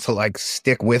able to like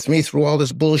stick with me through all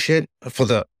this bullshit for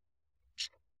the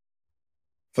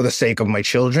sake of my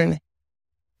children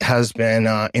has been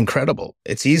incredible.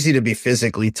 It's easy to be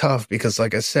physically tough because,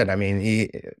 like I said, I mean,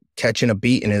 catching a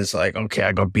beating is like, okay,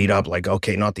 I got beat up. Like,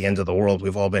 okay, not the end of the world.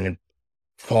 We've all been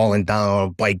falling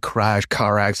down, bike crash,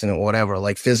 car accident, whatever.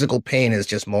 Like, physical pain is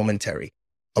just momentary.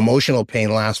 Emotional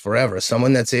pain lasts forever.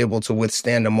 Someone that's able to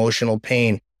withstand emotional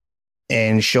pain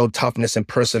and show toughness and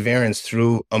perseverance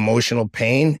through emotional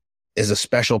pain is a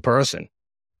special person.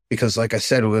 Because like I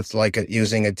said, with like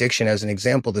using addiction as an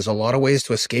example, there's a lot of ways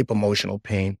to escape emotional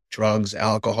pain: drugs,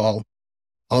 alcohol.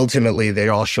 Ultimately,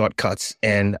 they're all shortcuts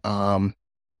and,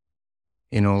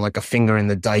 like a finger in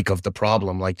the dike of the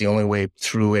problem. Like the only way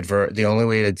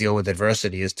to deal with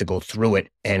adversity is to go through it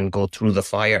and go through the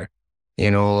fire.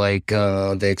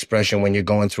 The expression, when you're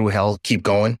going through hell, keep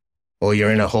going, or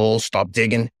you're in a hole, stop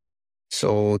digging.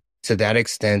 So to that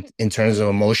extent, in terms of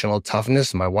emotional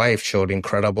toughness, my wife showed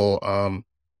incredible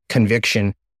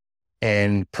conviction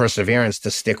and perseverance to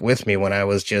stick with me when I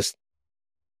was just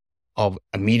a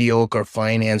mediocre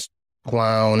finance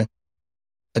clown,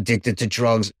 addicted to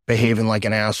drugs, behaving like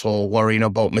an asshole, worrying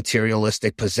about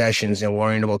materialistic possessions and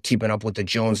worrying about keeping up with the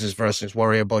Joneses versus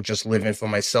worrying about just living for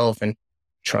myself and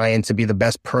trying to be the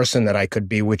best person that I could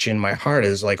be, which in my heart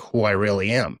is like who I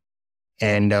really am.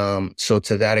 And so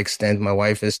to that extent, my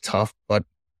wife is tough. But,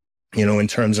 in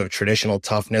terms of traditional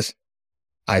toughness,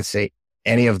 I'd say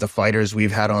any of the fighters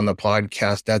we've had on the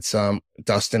podcast. That's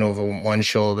Dustin over one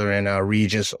shoulder and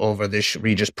Regis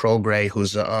Prograis,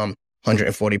 who's a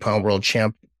 140-pound world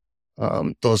champ.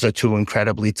 Those are two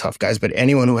incredibly tough guys. But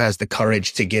anyone who has the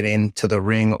courage to get into the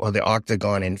ring or the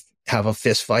octagon and have a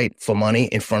fist fight for money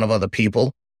in front of other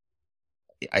people,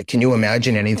 can you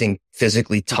imagine anything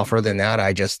physically tougher than that?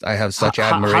 I have such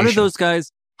admiration.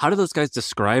 How do those guys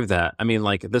describe that? I mean,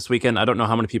 like this weekend, I don't know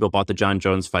how many people bought the John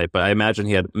Jones fight, but I imagine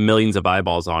he had millions of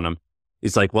eyeballs on him.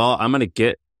 He's like, well, I'm going to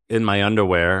get in my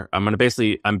underwear. I'm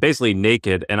basically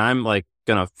naked, and I'm like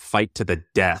going to fight to the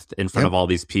death in front of all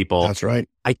these people. That's right.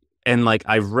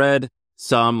 I've read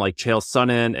some like Chael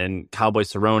Sonnen and Cowboy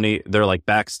Cerrone. They're like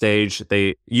backstage.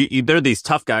 They're these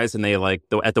tough guys, and they like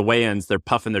at the weigh-ins, they're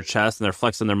puffing their chest and they're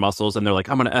flexing their muscles, and they're like,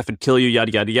 I'm going to effing kill you,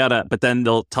 yada, yada, yada. But then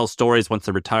they'll tell stories once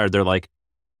they're retired. They're like,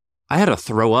 I had to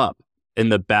throw up in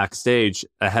the backstage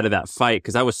ahead of that fight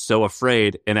because I was so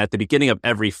afraid. And at the beginning of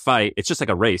every fight, it's just like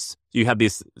a race. You have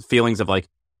these feelings of like,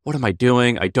 what am I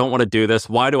doing? I don't want to do this.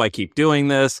 Why do I keep doing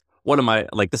this? What am I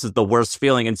like? This is the worst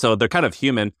feeling. And so they're kind of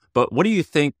human. But what do you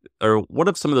think, or what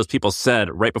have some of those people said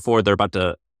right before they're about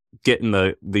to get in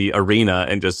the arena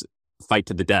and just fight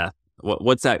to the death?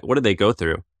 What's that? What did they go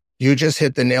through? You just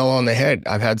hit the nail on the head.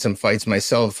 I've had some fights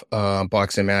myself,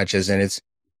 boxing matches, and it's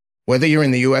whether you're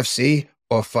in the UFC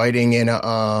or fighting in a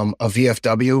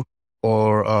VFW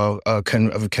or a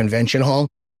convention hall.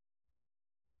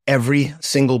 Every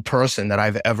single person that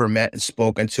I've ever met and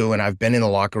spoken to, and I've been in the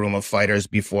locker room of fighters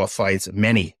before fights,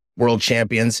 many world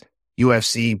champions,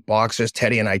 UFC boxers.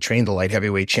 Teddy and I trained the light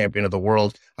heavyweight champion of the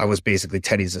world. I was basically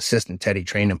Teddy's assistant. Teddy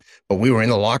trained him, but we were in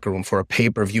the locker room for a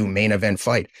pay-per-view main event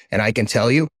fight. And I can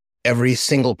tell you, every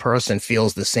single person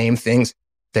feels the same things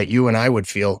that you and I would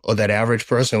feel, or that average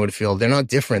person would feel. They're not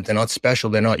different. They're not special.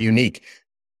 They're not unique.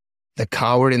 The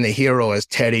coward and the hero, as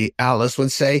Teddy Atlas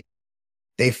would say,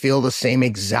 they feel the same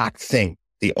exact thing.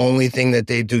 The only thing that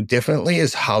they do differently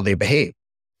is how they behave.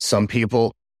 Some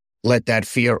people let that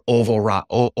fear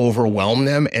overwhelm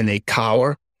them and they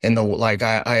cower. And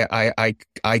I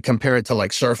compare it to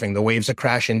like surfing. The waves are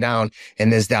crashing down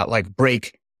and there's that like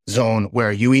break zone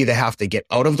where you either have to get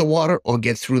out of the water or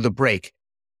get through the break.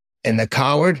 And the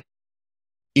coward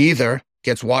either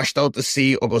gets washed out to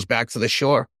sea or goes back to the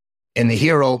shore. And the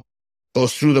hero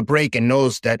goes through the break and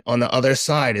knows that on the other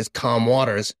side is calm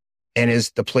waters and is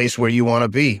the place where you want to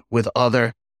be with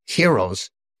other heroes.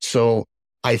 So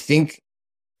I think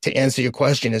to answer your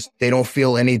question is they don't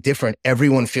feel any different.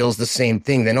 Everyone feels the same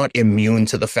thing. They're not immune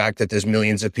to the fact that there's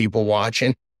millions of people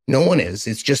watching. No one is.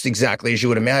 It's just exactly as you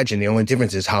would imagine. The only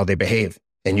difference is how they behave.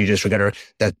 And you just forget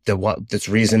that's the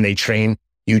reason they train.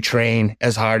 You train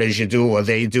as hard as you do or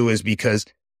they do is because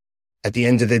at the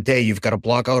end of the day, you've got to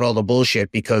block out all the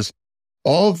bullshit because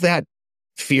all that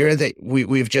fear that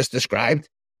we've just described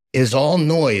is all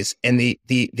noise. And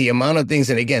the amount of things,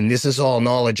 and again, this is all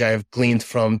knowledge I've gleaned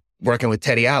from working with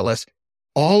Teddy Atlas,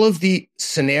 all of the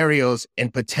scenarios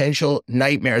and potential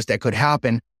nightmares that could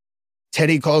happen,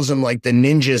 Teddy calls them like the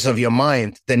ninjas of your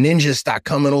mind. The ninjas start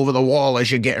coming over the wall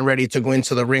as you're getting ready to go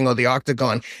into the ring or the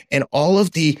octagon. And all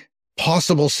of the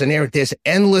possible scenario, there's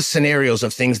endless scenarios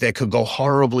of things that could go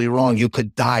horribly wrong. You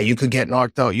could die. You could get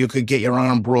knocked out. You could get your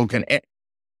arm broken.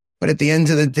 But at the end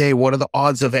of the day, what are the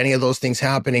odds of any of those things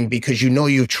happening? Because you know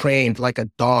you've trained like a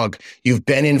dog. You've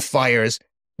been in fires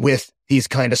with these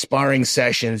kind of sparring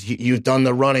sessions. You've done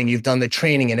the running. You've done the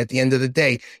training. And at the end of the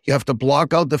day, you have to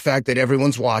block out the fact that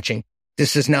everyone's watching.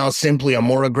 This is now simply a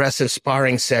more aggressive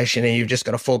sparring session, and you've just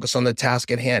got to focus on the task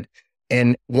at hand.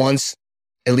 And once,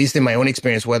 at least in my own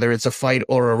experience, whether it's a fight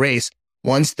or a race,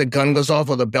 once the gun goes off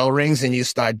or the bell rings and you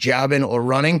start jabbing or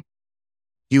running,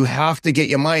 you have to get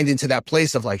your mind into that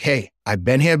place of like, hey, I've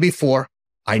been here before.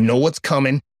 I know what's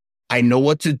coming. I know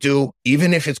what to do.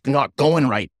 Even if it's not going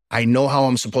right, I know how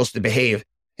I'm supposed to behave.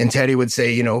 And Teddy would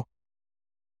say, you know,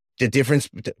 the difference,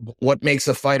 what makes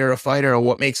a fighter or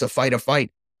what makes a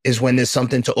fight is when there's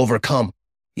something to overcome.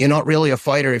 You're not really a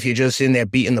fighter if you're just in there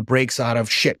beating the brakes out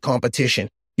of shit competition.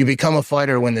 You become a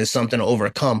fighter when there's something to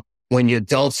overcome, when you're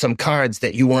dealt some cards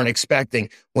that you weren't expecting,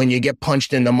 when you get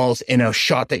punched in the mouth in a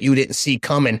shot that you didn't see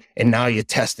coming, and now you're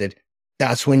tested.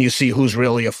 That's when you see who's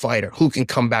really a fighter, who can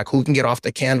come back, who can get off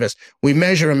the canvas. We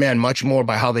measure a man much more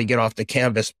by how they get off the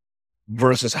canvas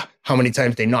versus how many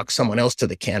times they knock someone else to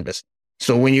the canvas.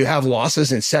 So when you have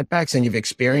losses and setbacks and you've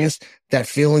experienced that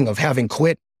feeling of having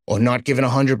quit or not giving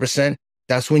 100%,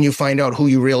 that's when you find out who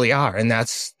you really are. And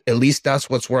that's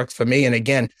what's worked for me. And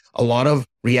again, a lot of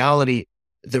reality,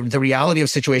 the reality of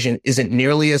situation isn't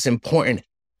nearly as important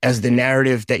as the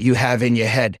narrative that you have in your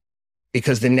head.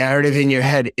 because the narrative in your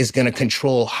head is going to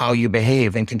control how you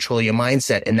behave and control your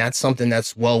mindset. And that's something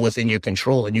that's well within your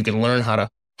control. And you can learn how to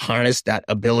harness that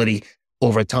ability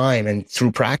over time and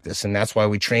through practice. And that's why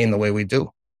we train the way we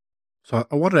do. So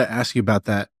I wanted to ask you about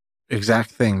that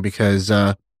exact thing because,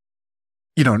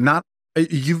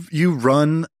 you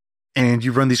run and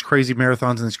you run these crazy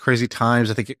marathons and these crazy times.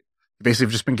 I think you basically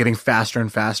have just been getting faster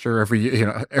and faster every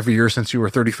year since you were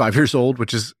 35 years old,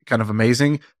 which is kind of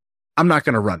amazing. I'm not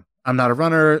going to run. I'm not a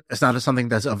runner. It's not something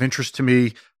that's of interest to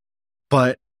me,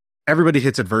 but everybody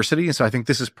hits adversity. And so I think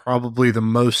this is probably the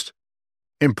most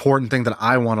important thing that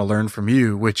I want to learn from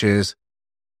you, which is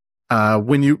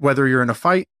whether you're in a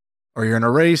fight or you're in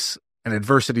a race and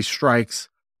adversity strikes,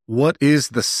 what is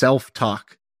the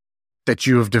self-talk that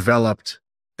you have developed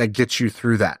that gets you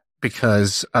through that?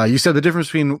 Because you said the difference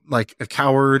between like a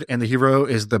coward and the hero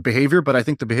is the behavior, but I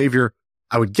think the behavior,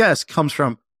 I would guess, comes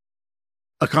from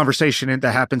a conversation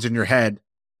that happens in your head,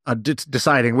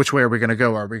 deciding which way are we going to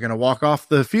go? Are we going to walk off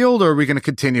the field or are we going to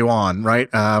continue on, right?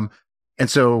 And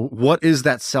so what is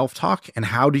that self-talk and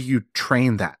how do you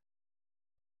train that?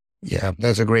 Yeah,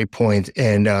 that's a great point.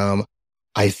 And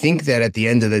I think that at the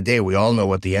end of the day, we all know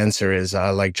what the answer is.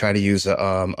 I like try to use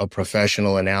a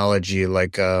professional analogy,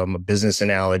 like a business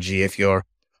analogy. If you're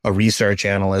a research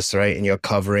analyst, right, and you're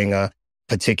covering a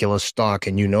particular stock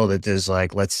and you know that there's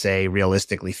like, let's say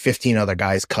realistically 15 other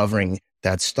guys covering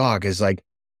that stock, is like,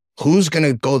 who's going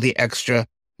to go the extra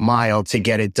mile to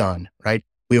get it done, right?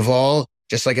 We've all,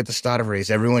 just like at the start of a race,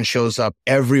 everyone shows up.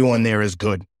 Everyone there is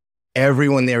good.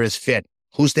 Everyone there is fit.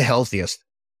 Who's the healthiest?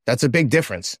 That's a big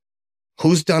difference.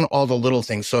 Who's done all the little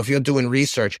things? So if you're doing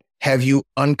research, have you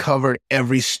uncovered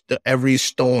every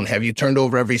stone? Have you turned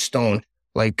over every stone?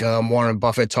 Like Warren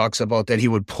Buffett talks about that he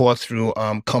would pour through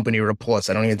company reports.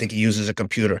 I don't even think he uses a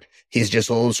computer. He's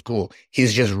just old school.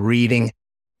 He's just reading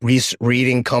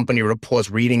company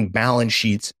reports, reading balance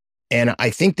sheets. And I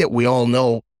think that we all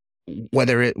know,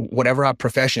 whatever our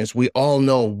profession is, we all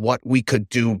know what we could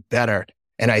do better.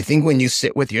 And I think when you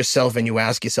sit with yourself and you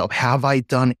ask yourself, have I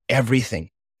done everything?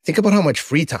 Think about how much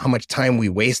free time, how much time we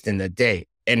waste in the day.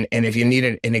 And if you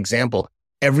need an example,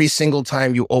 every single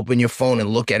time you open your phone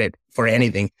and look at it for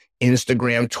anything,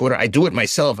 Instagram, Twitter, I do it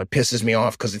myself. It pisses me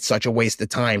off because it's such a waste of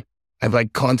time. I've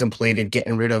like contemplated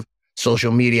getting rid of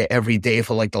social media every day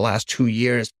for like the last 2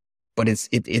 years, but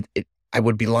I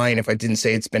would be lying if I didn't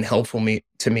say it's been helpful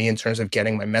to me in terms of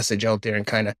getting my message out there and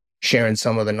kind of sharing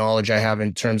some of the knowledge I have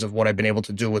in terms of what I've been able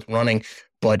to do with running.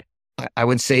 But I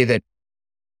would say that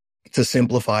to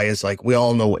simplify is like, we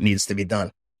all know what needs to be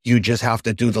done. You just have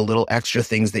to do the little extra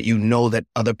things that you know that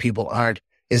other people aren't.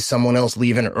 Is someone else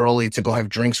leaving early to go have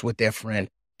drinks with their friend?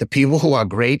 The people who are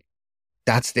great,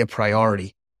 that's their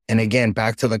priority. And again,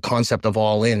 back to the concept of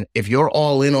all in. If you're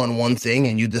all in on one thing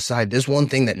and you decide there's one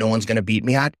thing that no one's going to beat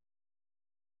me at,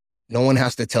 no one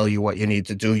has to tell you what you need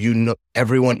to do. You know,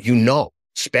 everyone,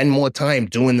 spend more time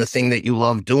doing the thing that you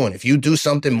love doing. If you do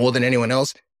something more than anyone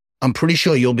else, I'm pretty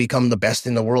sure you'll become the best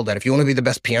in the world at it. If you want to be the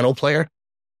best piano player,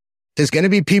 there's going to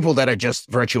be people that are just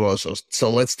virtuosos. So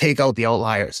let's take out the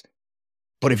outliers.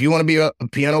 But if you want to be a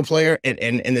piano player and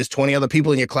there's 20 other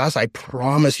people in your class, I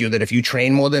promise you that if you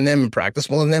train more than them and practice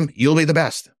more than them, you'll be the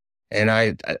best. And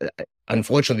I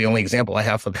unfortunately, the only example I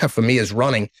have for me is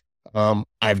running.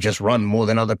 I've just run more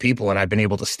than other people and I've been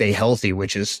able to stay healthy,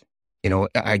 which is,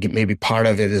 I get maybe part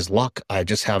of it is luck. I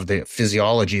just have the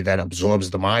physiology that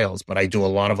absorbs the miles, but I do a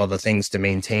lot of other things to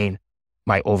maintain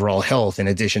my overall health in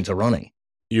addition to running.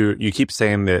 You keep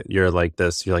saying that you're like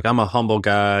this. You're like, I'm a humble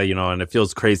guy, and it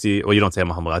feels crazy. Well, you don't say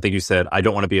I'm a humble. I think you said, I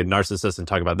don't want to be a narcissist and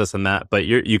talk about this and that. But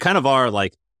you kind of are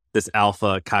like this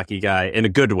alpha, cocky guy in a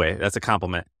good way. That's a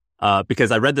compliment.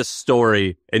 Because I read this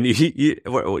story and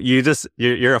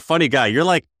you're a funny guy. You're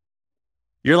like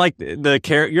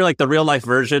the real life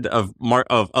version of a Mark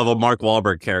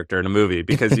Wahlberg character in a movie,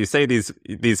 because you say these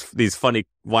funny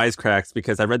wisecracks.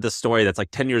 Because I read this story that's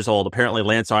like 10 years old. Apparently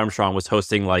Lance Armstrong was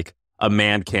hosting like a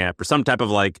man camp or some type of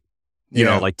like,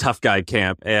 like tough guy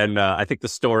camp. And I think the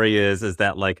story is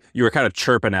that like you were kind of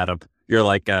chirping at him. You're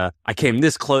like, I came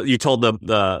this close. You told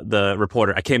the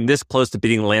reporter, I came this close to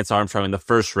beating Lance Armstrong in the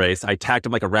first race. I attacked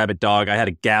him like a rabid dog. I had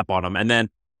a gap on him. And then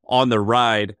on the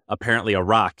ride, apparently a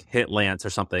rock hit Lance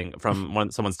or something from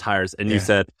someone's tires. And you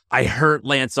said, I hurt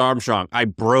Lance Armstrong. I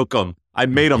broke him. I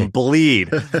made him bleed.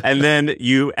 And then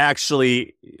you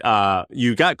actually,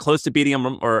 you got close to beating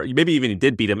him, or maybe even you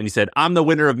did beat him. And you said, I'm the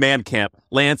winner of Man Camp.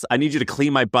 Lance, I need you to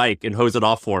clean my bike and hose it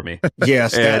off for me.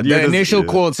 Yes. The initial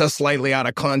quotes are slightly out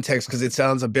of context because it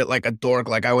sounds a bit like a dork.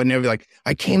 Like I would never be like,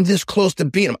 I came this close to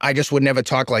beat him. I just would never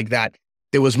talk like that.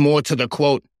 There was more to the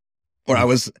quote where I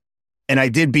was, And I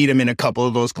did beat him in a couple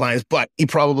of those clients, but he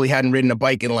probably hadn't ridden a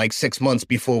bike in like 6 months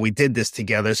before we did this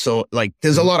together. So like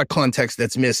there's a lot of context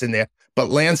that's missing there. But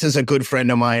Lance is a good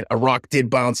friend of mine. A rock did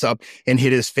bounce up and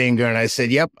hit his finger. And I said,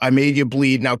 yep, I made you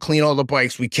bleed. Now clean all the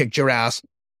bikes. We kicked your ass.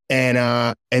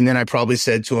 And then I probably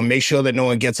said to him, make sure that no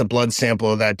one gets a blood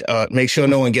sample of that, make sure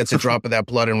no one gets a drop of that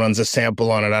blood and runs a sample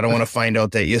on it. I don't want to find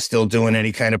out that you're still doing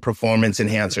any kind of performance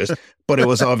enhancers. But it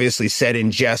was obviously said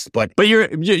in jest. But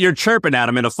you're chirping at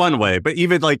him in a fun way. But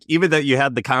even that you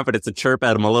had the confidence to chirp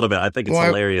at him a little bit, I think it's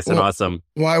hilarious and awesome.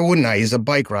 Why wouldn't I? He's a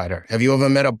bike rider. Have you ever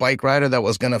met a bike rider that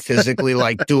was going to physically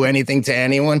like do anything to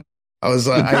anyone?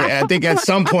 I think at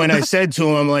some point I said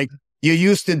to him, like, you're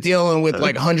used to dealing with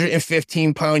like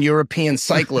 115-pound European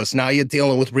cyclists. Now you're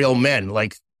dealing with real men.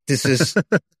 Like,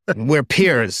 we're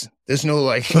peers. There's no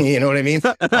like, you know what I mean?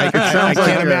 I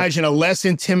can't imagine a less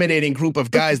intimidating group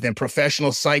of guys than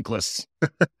professional cyclists.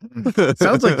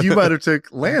 Sounds like you might have took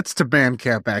Lance to band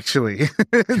camp, actually,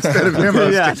 instead of him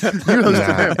hosting. You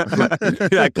hosted him.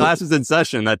 Yeah, class was in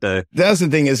session that day. That's the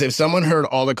thing is, if someone heard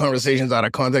all the conversations out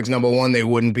of context, number one, they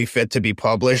wouldn't be fit to be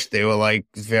published. They were like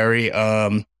very...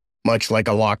 much like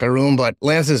a locker room, but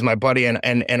Lance is my buddy,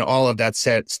 and all of that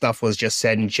stuff was just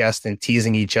said in jest and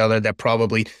teasing each other that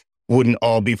probably wouldn't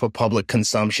all be for public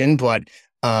consumption. But,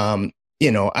 anytime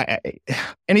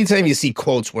you see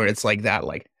quotes where it's like that,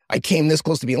 like, I came this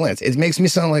close to being Lance, it makes me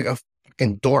sound like a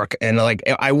fucking dork. And like,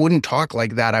 I wouldn't talk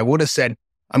like that. I would have said,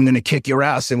 I'm going to kick your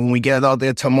ass. And when we get out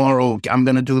there tomorrow, I'm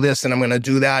going to do this and I'm going to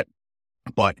do that.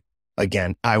 But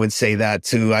again, I would say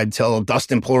that I'd tell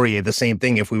Dustin Poirier the same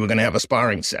thing if we were going to have a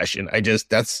sparring session. I don't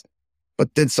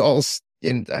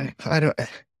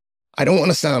want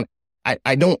to sound,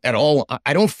 I don't at all.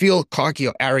 I don't feel cocky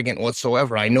or arrogant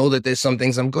whatsoever. I know that there's some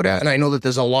things I'm good at, and I know that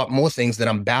there's a lot more things that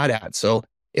I'm bad at. So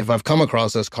if I've come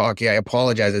across as cocky, I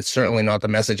apologize. It's certainly not the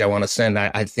message I want to send.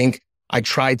 I think I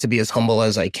try to be as humble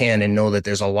as I can and know that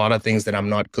there's a lot of things that I'm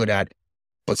not good at,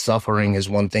 but suffering is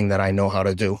one thing that I know how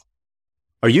to do.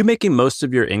 Are you making most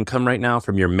of your income right now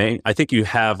from your main? I think you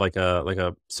have like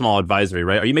a small advisory,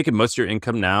 right? Are you making most of your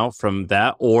income now from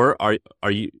that, or are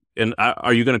you going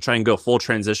to try and go full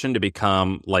transition to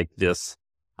become like this?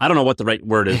 I don't know what the right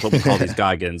word is, what we call these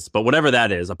Goggins, but whatever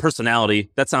that is, a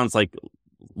personality. That sounds like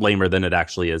lamer than it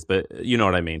actually is, but you know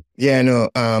what I mean? Yeah, no.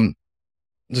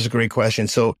 This is a great question.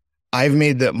 So I've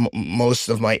made most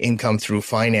of my income through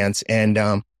finance, and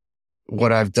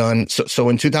what I've done. So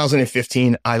in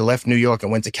 2015, I left New York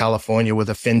and went to California with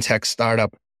a fintech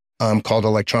startup called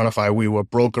Electronify. We were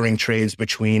brokering trades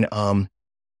between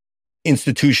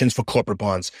institutions for corporate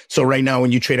bonds. So right now,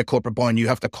 when you trade a corporate bond, you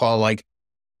have to call like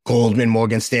Goldman,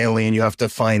 Morgan Stanley, and you have to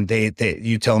find,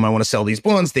 you tell them, I want to sell these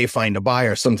bonds. They find a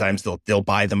buyer. Sometimes they'll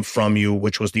buy them from you,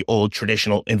 which was the old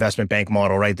traditional investment bank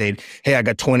model, right? Hey, I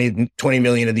got 20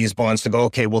 million of these bonds to go.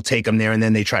 Okay, we'll take them there. And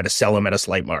then they try to sell them at a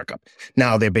slight markup.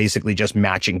 Now they're basically just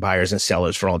matching buyers and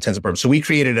sellers for all intents and purposes. So we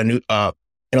created a new,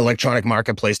 an electronic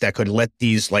marketplace that could let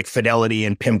these like Fidelity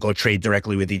and PIMCO trade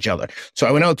directly with each other. So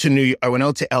I went out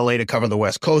to LA to cover the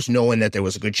West Coast, knowing that there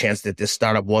was a good chance that this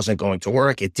startup wasn't going to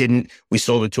work. It didn't. We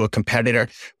sold it to a competitor,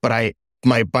 but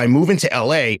by moving to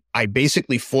LA, I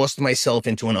basically forced myself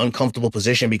into an uncomfortable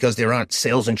position because there aren't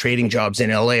sales and trading jobs in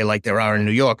LA like there are in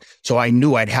New York. So I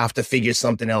knew I'd have to figure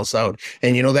something else out.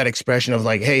 And you know that expression of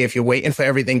like, hey, if you're waiting for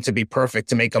everything to be perfect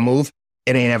to make a move,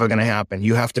 it ain't ever going to happen.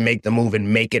 You have to make the move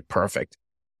and make it perfect.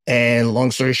 And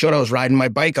long story short, I was riding my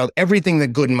bike out. Everything that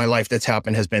good in my life that's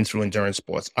happened has been through endurance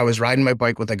sports. I was riding my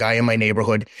bike with a guy in my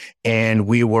neighborhood, and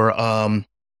we were,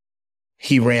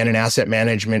 he ran an asset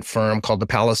management firm called the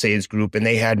Palisades Group, and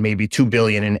they had maybe $2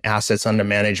 billion in assets under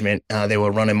management. They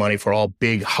were running money for all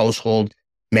big household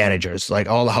managers, like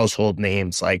all the household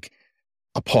names, like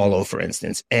Apollo, for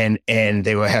instance. And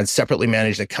they had separately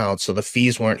managed accounts. So the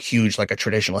fees weren't huge like a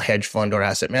traditional hedge fund or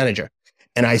asset manager.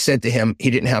 And I said to him, he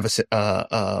didn't have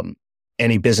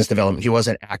any business development. He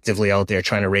wasn't actively out there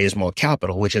trying to raise more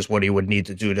capital, which is what he would need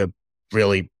to do to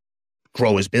really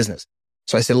grow his business.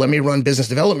 So I said, let me run business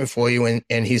development for you.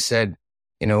 And he said,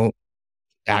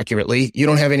 accurately, you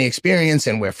don't have any experience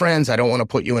and we're friends. I don't want to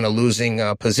put you in a losing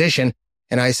position.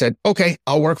 And I said, okay,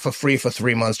 I'll work for free for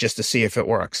 3 months just to see if it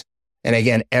works. And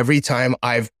again, every time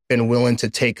I've been willing to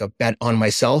take a bet on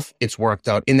myself, it's worked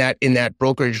out. In that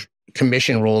brokerage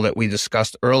commission role that we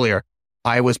discussed earlier,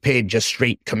 I was paid just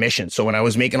straight commission. So when I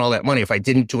was making all that money, if I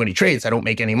didn't do any trades, I don't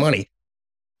make any money.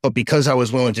 But because I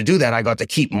was willing to do that, I got to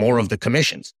keep more of the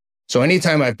commissions. So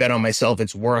anytime I've bet on myself,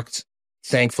 it's worked,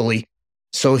 thankfully.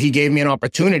 So he gave me an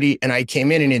opportunity and I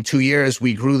came in, and in 2 years,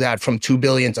 we grew that from 2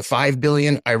 billion to 5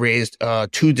 billion. I raised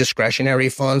 2 discretionary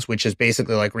funds, which is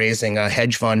basically like raising a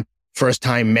hedge fund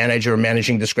first-time manager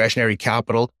managing discretionary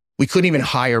capital. We couldn't even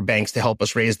hire banks to help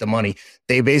us raise the money.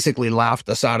 They basically laughed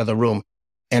us out of the room.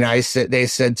 And they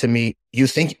said to me, they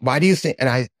said,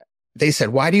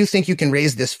 why do you think you can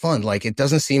raise this fund? Like, it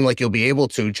doesn't seem like you'll be able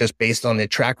to just based on the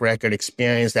track record,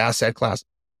 experience, the asset class.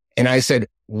 And I said,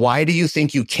 why do you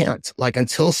think you can't? Like,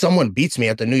 until someone beats me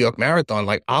at the New York Marathon,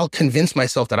 like, I'll convince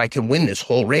myself that I can win this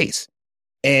whole race.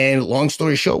 And long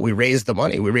story short, we raised the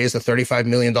money. We raised a $35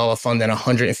 million fund and a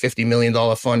 $150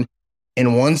 million fund.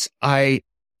 And once I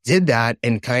did that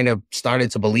and kind of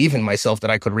started to believe in myself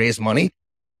that I could raise money,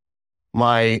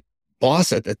 my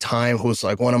boss at the time, who's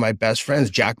like one of my best friends,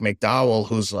 Jack McDowell,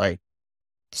 who's like,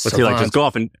 what's he like? Just go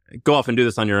off and do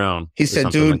this on your own. He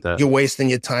said, dude, you're wasting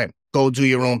your time. Go do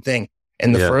your own thing.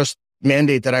 And the first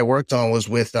mandate that I worked on was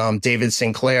with David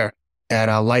Sinclair at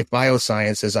Life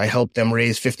Biosciences. I helped them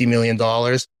raise $50 million.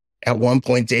 At one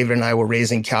point, David and I were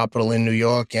raising capital in New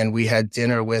York, and we had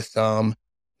dinner with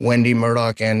Wendy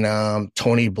Murdoch and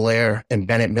Tony Blair and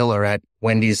Bennett Miller at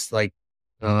Wendy's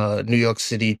New York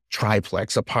City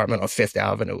triplex apartment on Fifth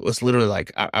Avenue. It was literally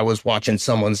like I was watching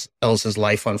someone else's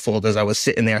life unfold as I was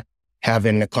sitting there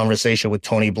having a conversation with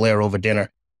Tony Blair over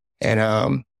dinner.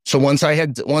 And so once I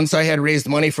had raised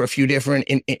money for a few different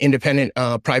independent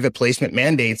private placement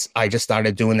mandates, I just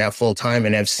started doing that full time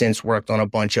and have since worked on a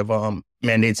bunch of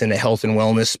mandates in the health and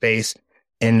wellness space.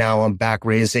 And now I'm back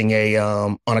raising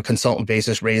on a consultant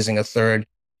basis, raising a third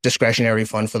discretionary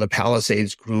fund for the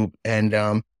Palisades Group.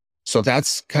 And so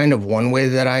that's kind of one way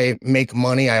that I make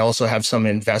money. I also have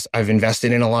I've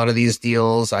invested in a lot of these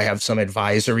deals. I have some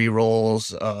advisory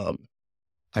roles.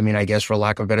 I guess for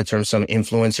lack of a better term, some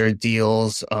influencer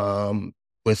deals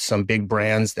with some big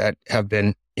brands that have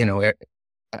been,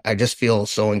 I just feel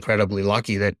so incredibly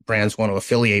lucky that brands want to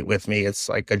affiliate with me. It's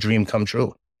like a dream come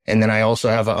true. And then I also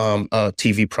have a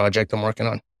TV project I'm working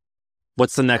on.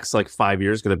 What's the next 5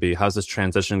 years going to be? How's this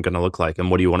transition going to look like?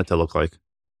 And what do you want it to look like?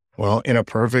 Well, in a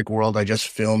perfect world, I just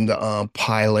filmed a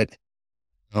pilot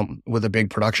with a big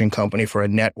production company for a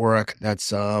network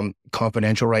that's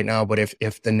confidential right now. But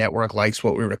if the network likes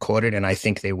what we recorded, and I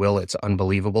think they will, it's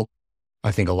unbelievable.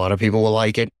 I think a lot of people will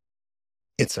like it.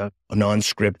 It's a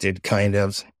non-scripted kind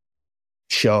of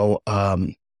show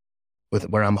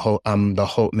where I'm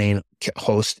the main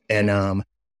host. And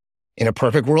in a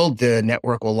perfect world, the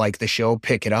network will like the show,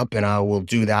 pick it up, and I will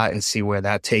do that and see where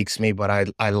that takes me.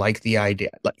 But I like the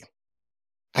idea.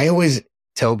 I always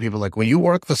tell people, when you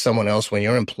work for someone else, when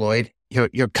you're employed,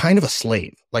 you're kind of a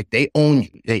slave. They own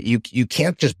you. You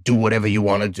can't just do whatever you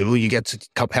want to do. You get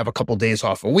to have a couple days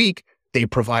off a week. They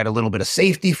provide a little bit of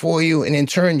safety for you. And in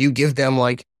turn, you give them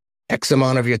X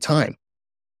amount of your time.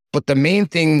 But the main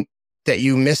thing that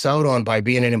you miss out on by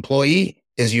being an employee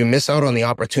is you miss out on the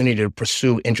opportunity to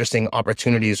pursue interesting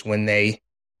opportunities when they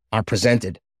are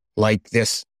presented, like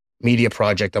this media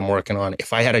project I'm working on.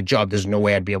 If I had a job, there's no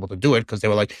way I'd be able to do it because they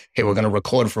were like, hey, we're going to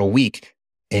record for a week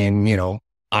and,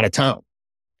 out of town.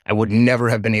 I would never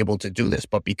have been able to do this.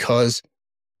 But because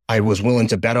I was willing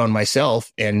to bet on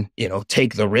myself and,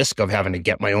 take the risk of having to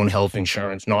get my own health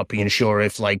insurance, not being sure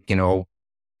if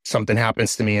something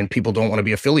happens to me and people don't want to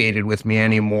be affiliated with me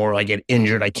anymore. I get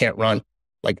injured. I can't run.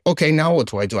 Okay, now what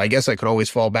do? I guess I could always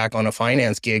fall back on a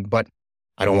finance gig, but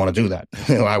I don't want to do that.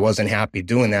 I wasn't happy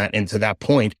doing that. And to that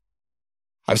point,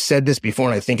 I've said this before,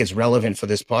 and I think it's relevant for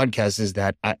this podcast, is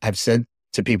that I've said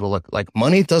to people, look,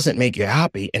 money doesn't make you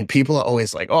happy. And people are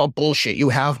always like, oh, bullshit, you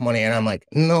have money. And I'm like,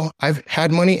 no, I've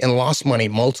had money and lost money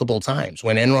multiple times.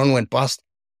 When Enron went bust,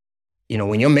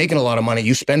 when you're making a lot of money,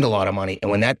 you spend a lot of money.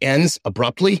 And when that ends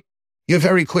abruptly, you're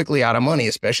very quickly out of money,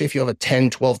 especially if you have a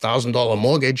 $10,000, $12,000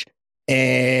 mortgage.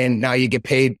 And now you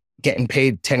getting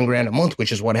paid $10,000 a month,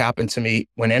 which is what happened to me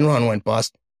when Enron went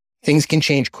bust. Things can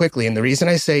change quickly. And the reason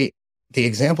I say the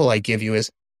example I give you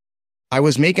is I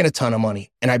was making a ton of money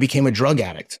and I became a drug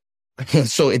addict.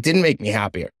 So it didn't make me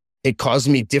happier. It caused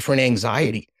me different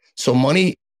anxiety. So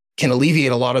money can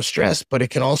alleviate a lot of stress, but it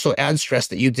can also add stressors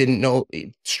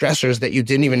that you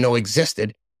didn't even know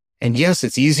existed. And yes,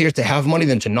 it's easier to have money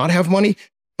than to not have money.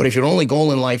 But if your only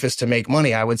goal in life is to make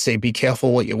money, I would say be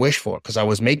careful what you wish for, because I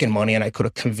was making money and I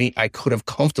could have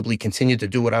comfortably continued to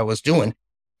do what I was doing.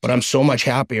 But I'm so much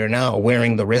happier now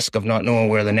wearing the risk of not knowing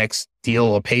where the next deal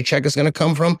or paycheck is going to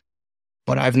come from.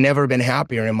 But I've never been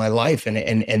happier in my life. And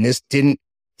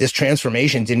this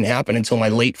transformation didn't happen until my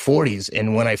late 40s.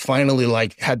 And when I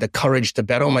finally had the courage to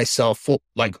bet on myself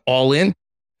all in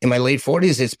my late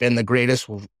 40s, it's been the greatest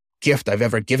gift I've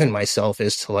ever given myself,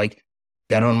 is to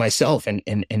bet on myself and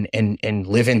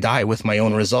live and die with my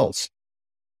own results.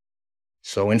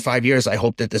 So in 5 years, I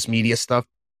hope that this media stuff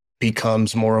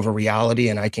becomes more of a reality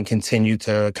and I can continue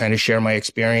to kind of share my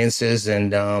experiences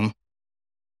and,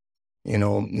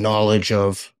 knowledge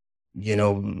of,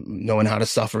 knowing how to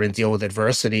suffer and deal with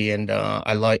adversity. And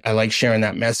I like sharing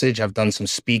that message. I've done some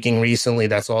speaking recently.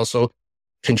 That's also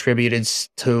contributed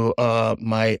to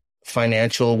my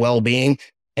financial well-being.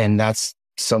 And that's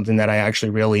something that I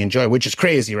actually really enjoy, which is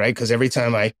crazy, right? Because every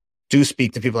time I do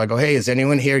speak to people, I go, hey, is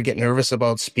anyone here get nervous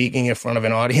about speaking in front of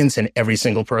an audience? And every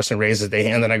single person raises their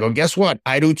hand. And I go, guess what?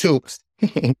 I do too.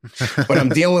 But I'm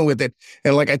dealing with it.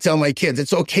 And like I tell my kids,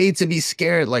 it's okay to be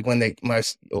scared. Like when my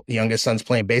youngest son's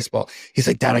playing baseball, he's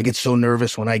like, Dad, I get so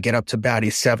nervous when I get up to bat.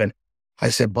 He's 7. I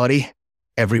said, buddy,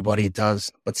 everybody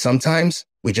does. But sometimes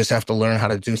we just have to learn how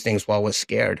to do things while we're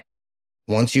scared.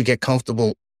 Once you get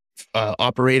comfortable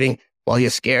operating while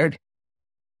you're scared,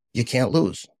 you can't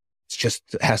lose. It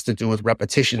has to do with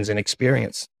repetitions and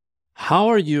experience. How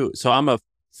are you? So I'm a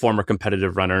former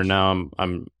competitive runner. Now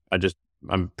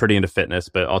I'm pretty into fitness,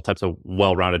 but all types of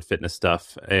well-rounded fitness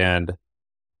stuff. And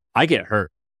I get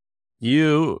hurt.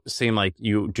 You seem like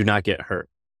you do not get hurt.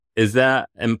 Is that,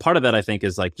 and part of that I think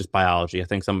is like just biology. I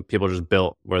think some people are just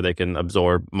built where they can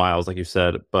absorb miles, like you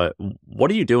said, but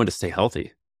what are you doing to stay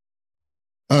healthy?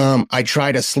 I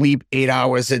try to sleep 8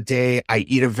 hours a day. I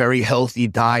eat a very healthy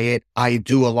diet. I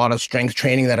do a lot of strength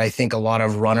training that I think a lot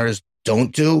of runners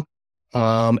don't do.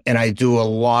 And I do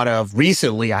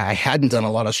recently, I hadn't done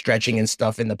a lot of stretching and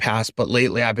stuff in the past, but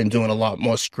lately I've been doing a lot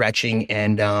more stretching.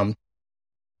 And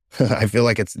I feel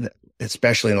like it's,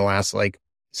 especially in the last like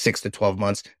 6 to 12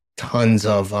 months, tons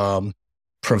of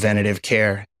preventative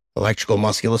care, electrical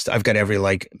muscular. I've got every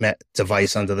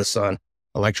device under the sun.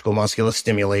 Electrical muscular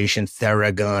stimulation,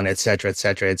 Theragun, et cetera, et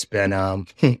cetera. It's been, I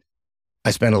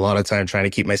spend a lot of time trying to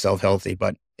keep myself healthy,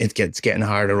 but it's getting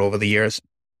harder over the years.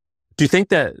 Do you think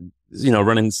that,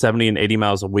 running 70 and 80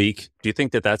 miles a week, do you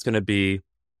think that that's going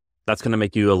to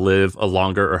make you live a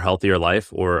longer or healthier life?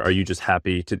 Or are you just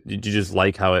happy do you just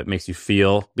like how it makes you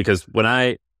feel? Because when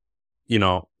I,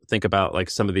 think about like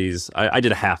some of these, I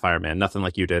did a half Ironman, nothing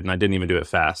like you did. And I didn't even do it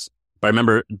fast, but I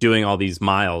remember doing all these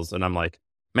miles and I'm like,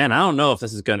 man, I don't know if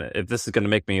this is gonna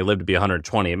make me live to be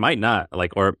 120. It might not,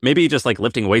 or maybe just like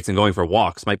lifting weights and going for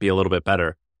walks might be a little bit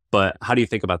better. But how do you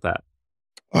think about that?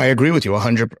 I agree with you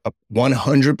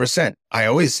 100%. I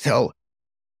always tell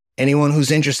anyone who's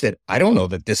interested, I don't know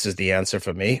that this is the answer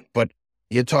for me, but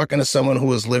you're talking to someone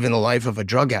who is living the life of a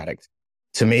drug addict.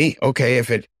 To me, okay,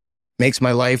 if it makes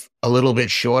my life a little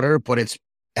bit shorter, but it's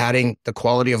adding the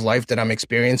quality of life that I'm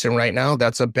experiencing right now,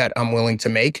 that's a bet I'm willing to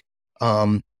make.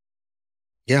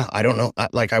 Yeah, I don't know.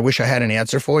 I wish I had an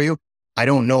answer for you. I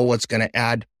don't know what's going to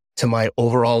add to my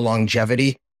overall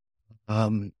longevity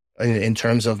in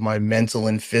terms of my mental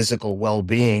and physical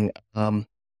well-being. But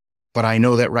I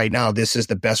know that right now, this is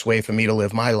the best way for me to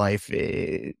live my life.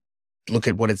 Look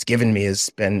at what it's given me. It's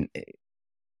been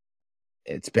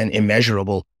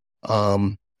immeasurable.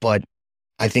 But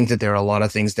I think that there are a lot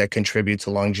of things that contribute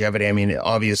to longevity. I mean,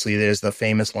 obviously, there's the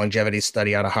famous longevity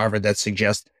study out of Harvard that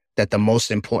suggests that the most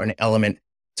important element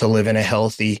to live in a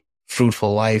healthy,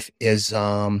 fruitful life is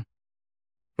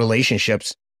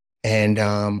relationships. And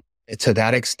to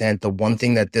that extent, the one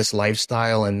thing that this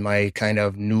lifestyle and my kind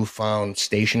of newfound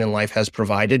station in life has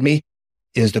provided me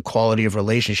is the quality of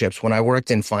relationships. When I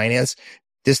worked in finance,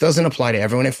 this doesn't apply to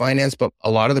everyone in finance, but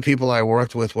a lot of the people I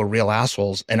worked with were real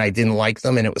assholes and I didn't like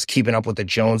them and it was keeping up with the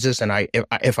Joneses. And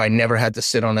if I never had to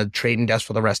sit on a trading desk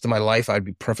for the rest of my life, I'd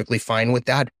be perfectly fine with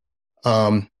that.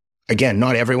 Again,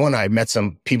 not everyone. I met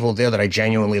some people there that I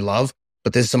genuinely love,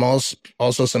 but there's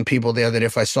also some people there that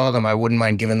if I saw them, I wouldn't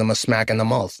mind giving them a smack in the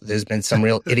mouth. There's been some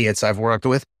real idiots I've worked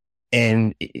with,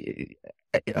 and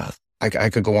I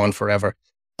could go on forever.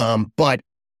 But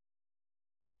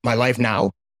my life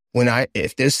now,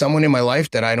 if there's someone in my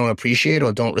life that I don't appreciate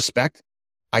or don't respect,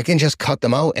 I can just cut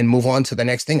them out and move on to the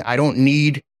next thing. I don't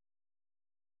need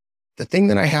the thing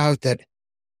that I have that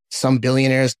some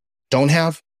billionaires don't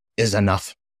have is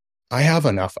enough. I have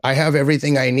enough. I have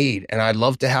everything I need, and I'd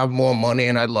love to have more money,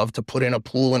 and I'd love to put in a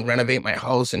pool and renovate my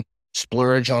house and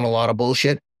splurge on a lot of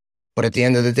bullshit. But at the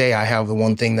end of the day, I have the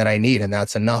one thing that I need, and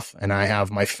that's enough. And I have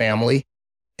my family.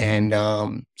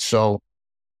 And so,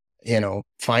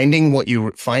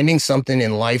 finding something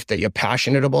in life that you're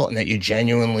passionate about and that you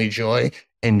genuinely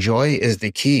enjoy is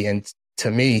the key. And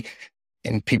to me,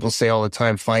 and people say all the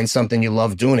time, find something you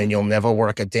love doing and you'll never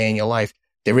work a day in your life.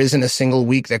 There isn't a single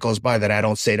week that goes by that I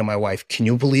don't say to my wife, can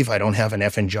you believe I don't have an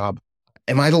effing job?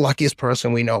 Am I the luckiest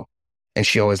person we know? And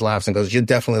she always laughs and goes, you're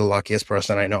definitely the luckiest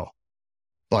person I know.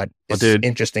 But it's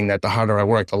interesting that the harder I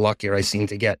work, the luckier I seem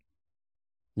to get.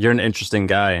 You're an interesting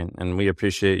guy, and we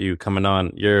appreciate you coming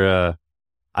on.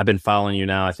 I've been following you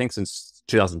now, I think since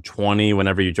 2020,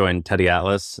 whenever you joined Teddy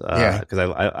Atlas, because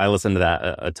I listened to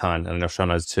that a ton, and I know Sean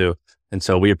does too. And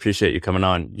so we appreciate you coming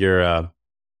on. You're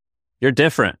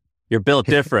different. You're built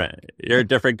different. You're a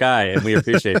different guy, and we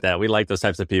appreciate that. We like those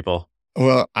types of people.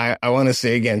 Well, I want to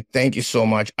say again, thank you so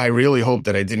much. I really hope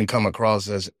that I didn't come across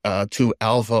as too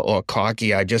alpha or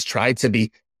cocky. I just tried to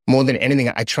be, more than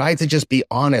anything, I tried to just be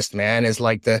honest, man. It's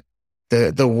like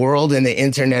the world and the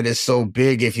internet is so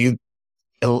big. If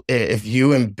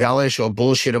you embellish or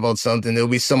bullshit about something, there'll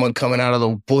be someone coming out of the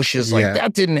bushes like,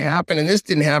 that didn't happen and this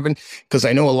didn't happen. Because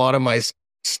I know a lot of my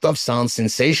stuff sounds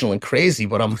sensational and crazy,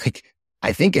 but I'm like,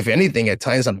 I think if anything, at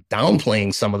times I'm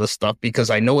downplaying some of the stuff because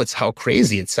I know it's how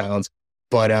crazy it sounds.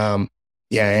 But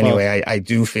anyway, I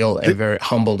do feel very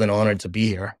humbled and honored to be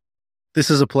here. This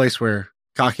is a place where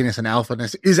cockiness and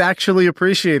alphaness is actually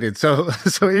appreciated. So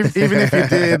even if you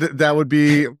did, that would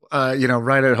be,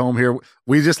 right at home here.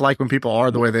 We just like when people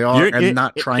are the way they are and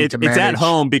not trying to manage. It's at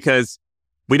home because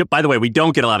by the way, we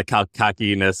don't get a lot of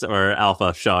cockiness or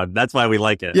alpha, Sean. That's why we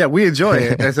like it. Yeah, we enjoy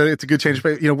it. It's a good change.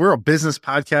 But, we're a business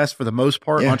podcast for the most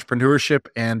part, entrepreneurship.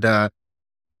 And,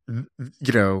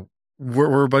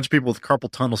 we're a bunch of people with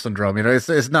carpal tunnel syndrome.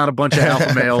 It's not a bunch of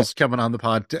alpha males coming on the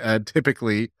pod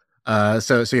typically.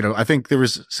 So I think there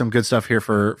was some good stuff here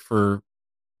for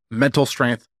mental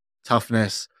strength,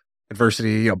 toughness,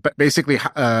 adversity. Basically,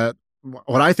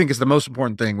 what I think is the most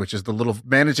important thing, which is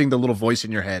managing the little voice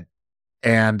in your head,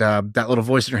 and that little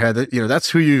voice in your head.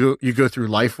 That's who you go through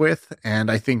life with,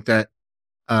 and I think that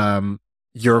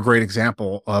you're a great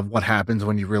example of what happens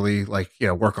when you really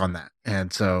work on that.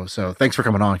 And so thanks for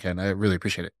coming on, Ken. I really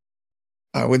appreciate it.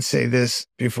 I would say this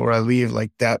before I leave,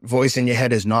 that voice in your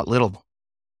head is not little.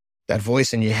 That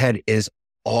voice in your head is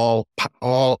all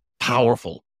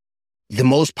powerful. The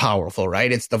most powerful,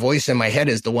 right? It's the voice in my head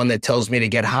is the one that tells me to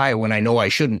get high when I know I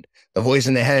shouldn't. The voice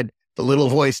in the head, the little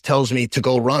voice tells me to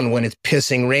go run when it's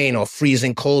pissing rain or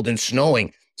freezing cold and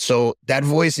snowing. So that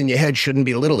voice in your head shouldn't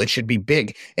be little. It should be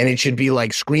big. And it should be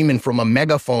like screaming from a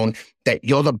megaphone that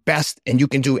you're the best and you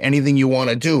can do anything you want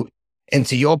to do. And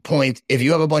to your point, if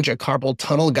you have a bunch of carpal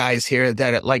tunnel guys here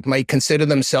that might consider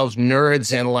themselves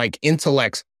nerds and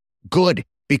intellects, good.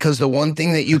 Because the one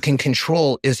thing that you can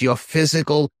control is your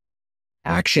physical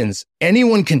actions.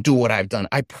 Anyone can do what I've done.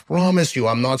 I promise you,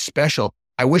 I'm not special.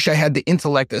 I wish I had the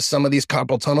intellect as some of these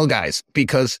carpal tunnel guys,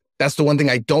 because that's the one thing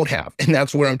I don't have. And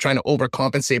that's where I'm trying to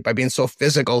overcompensate by being so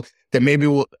physical that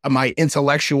maybe my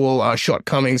intellectual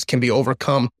shortcomings can be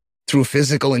overcome through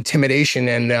physical intimidation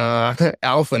and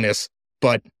alphaness.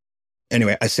 But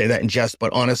anyway, I say that in jest,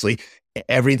 but honestly,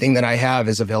 everything that I have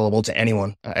is available to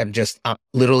anyone. I'm just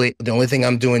literally, the only thing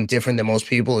I'm doing different than most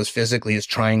people is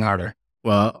trying harder.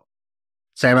 Well,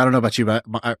 Sam, I don't know about you, but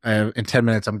in 10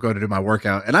 minutes, I'm going to do my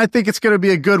workout. And I think it's going to be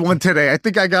a good one today. I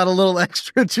think I got a little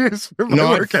extra juice for my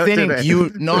workout today.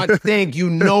 You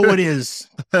know it is.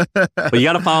 But you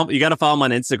got to follow him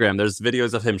on Instagram. There's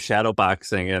videos of him shadow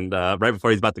boxing, and right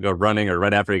before he's about to go running, or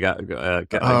right after he got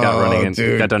running and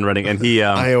got done running. And he,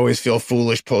 I always feel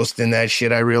foolish posting that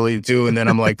shit. I really do. And then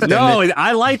I'm like, no,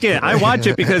 I like it. I watch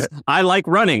it because I like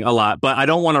running a lot, but I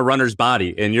don't want a runner's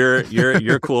body. And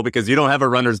you're cool because you don't have a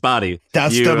runner's body.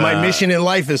 That's my mission in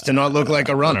life is to not look like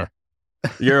a runner.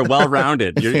 You're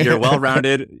well-rounded. You're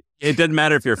well-rounded. It doesn't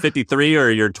matter if you're 53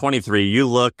 or you're 23. You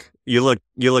look good.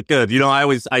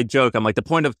 I joke. I'm like, the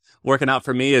point of working out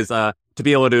for me is to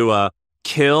be able to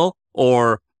kill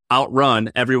or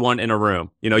outrun everyone in a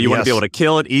room. You want to be able to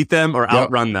kill and eat them or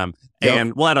outrun them. Yep.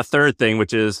 And we'll add a third thing,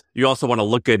 which is you also want to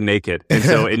look good naked. And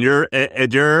so in your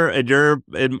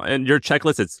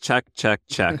checklist, it's check, check,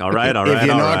 check. All right. If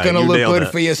you're not going to look good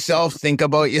for yourself, think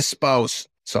about your spouse.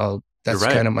 So that's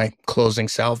kind of my closing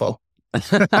salvo. All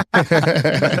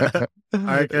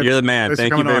right, you're the man.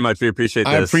 Thank you very much. We appreciate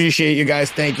this. I appreciate you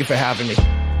guys. Thank you for having me.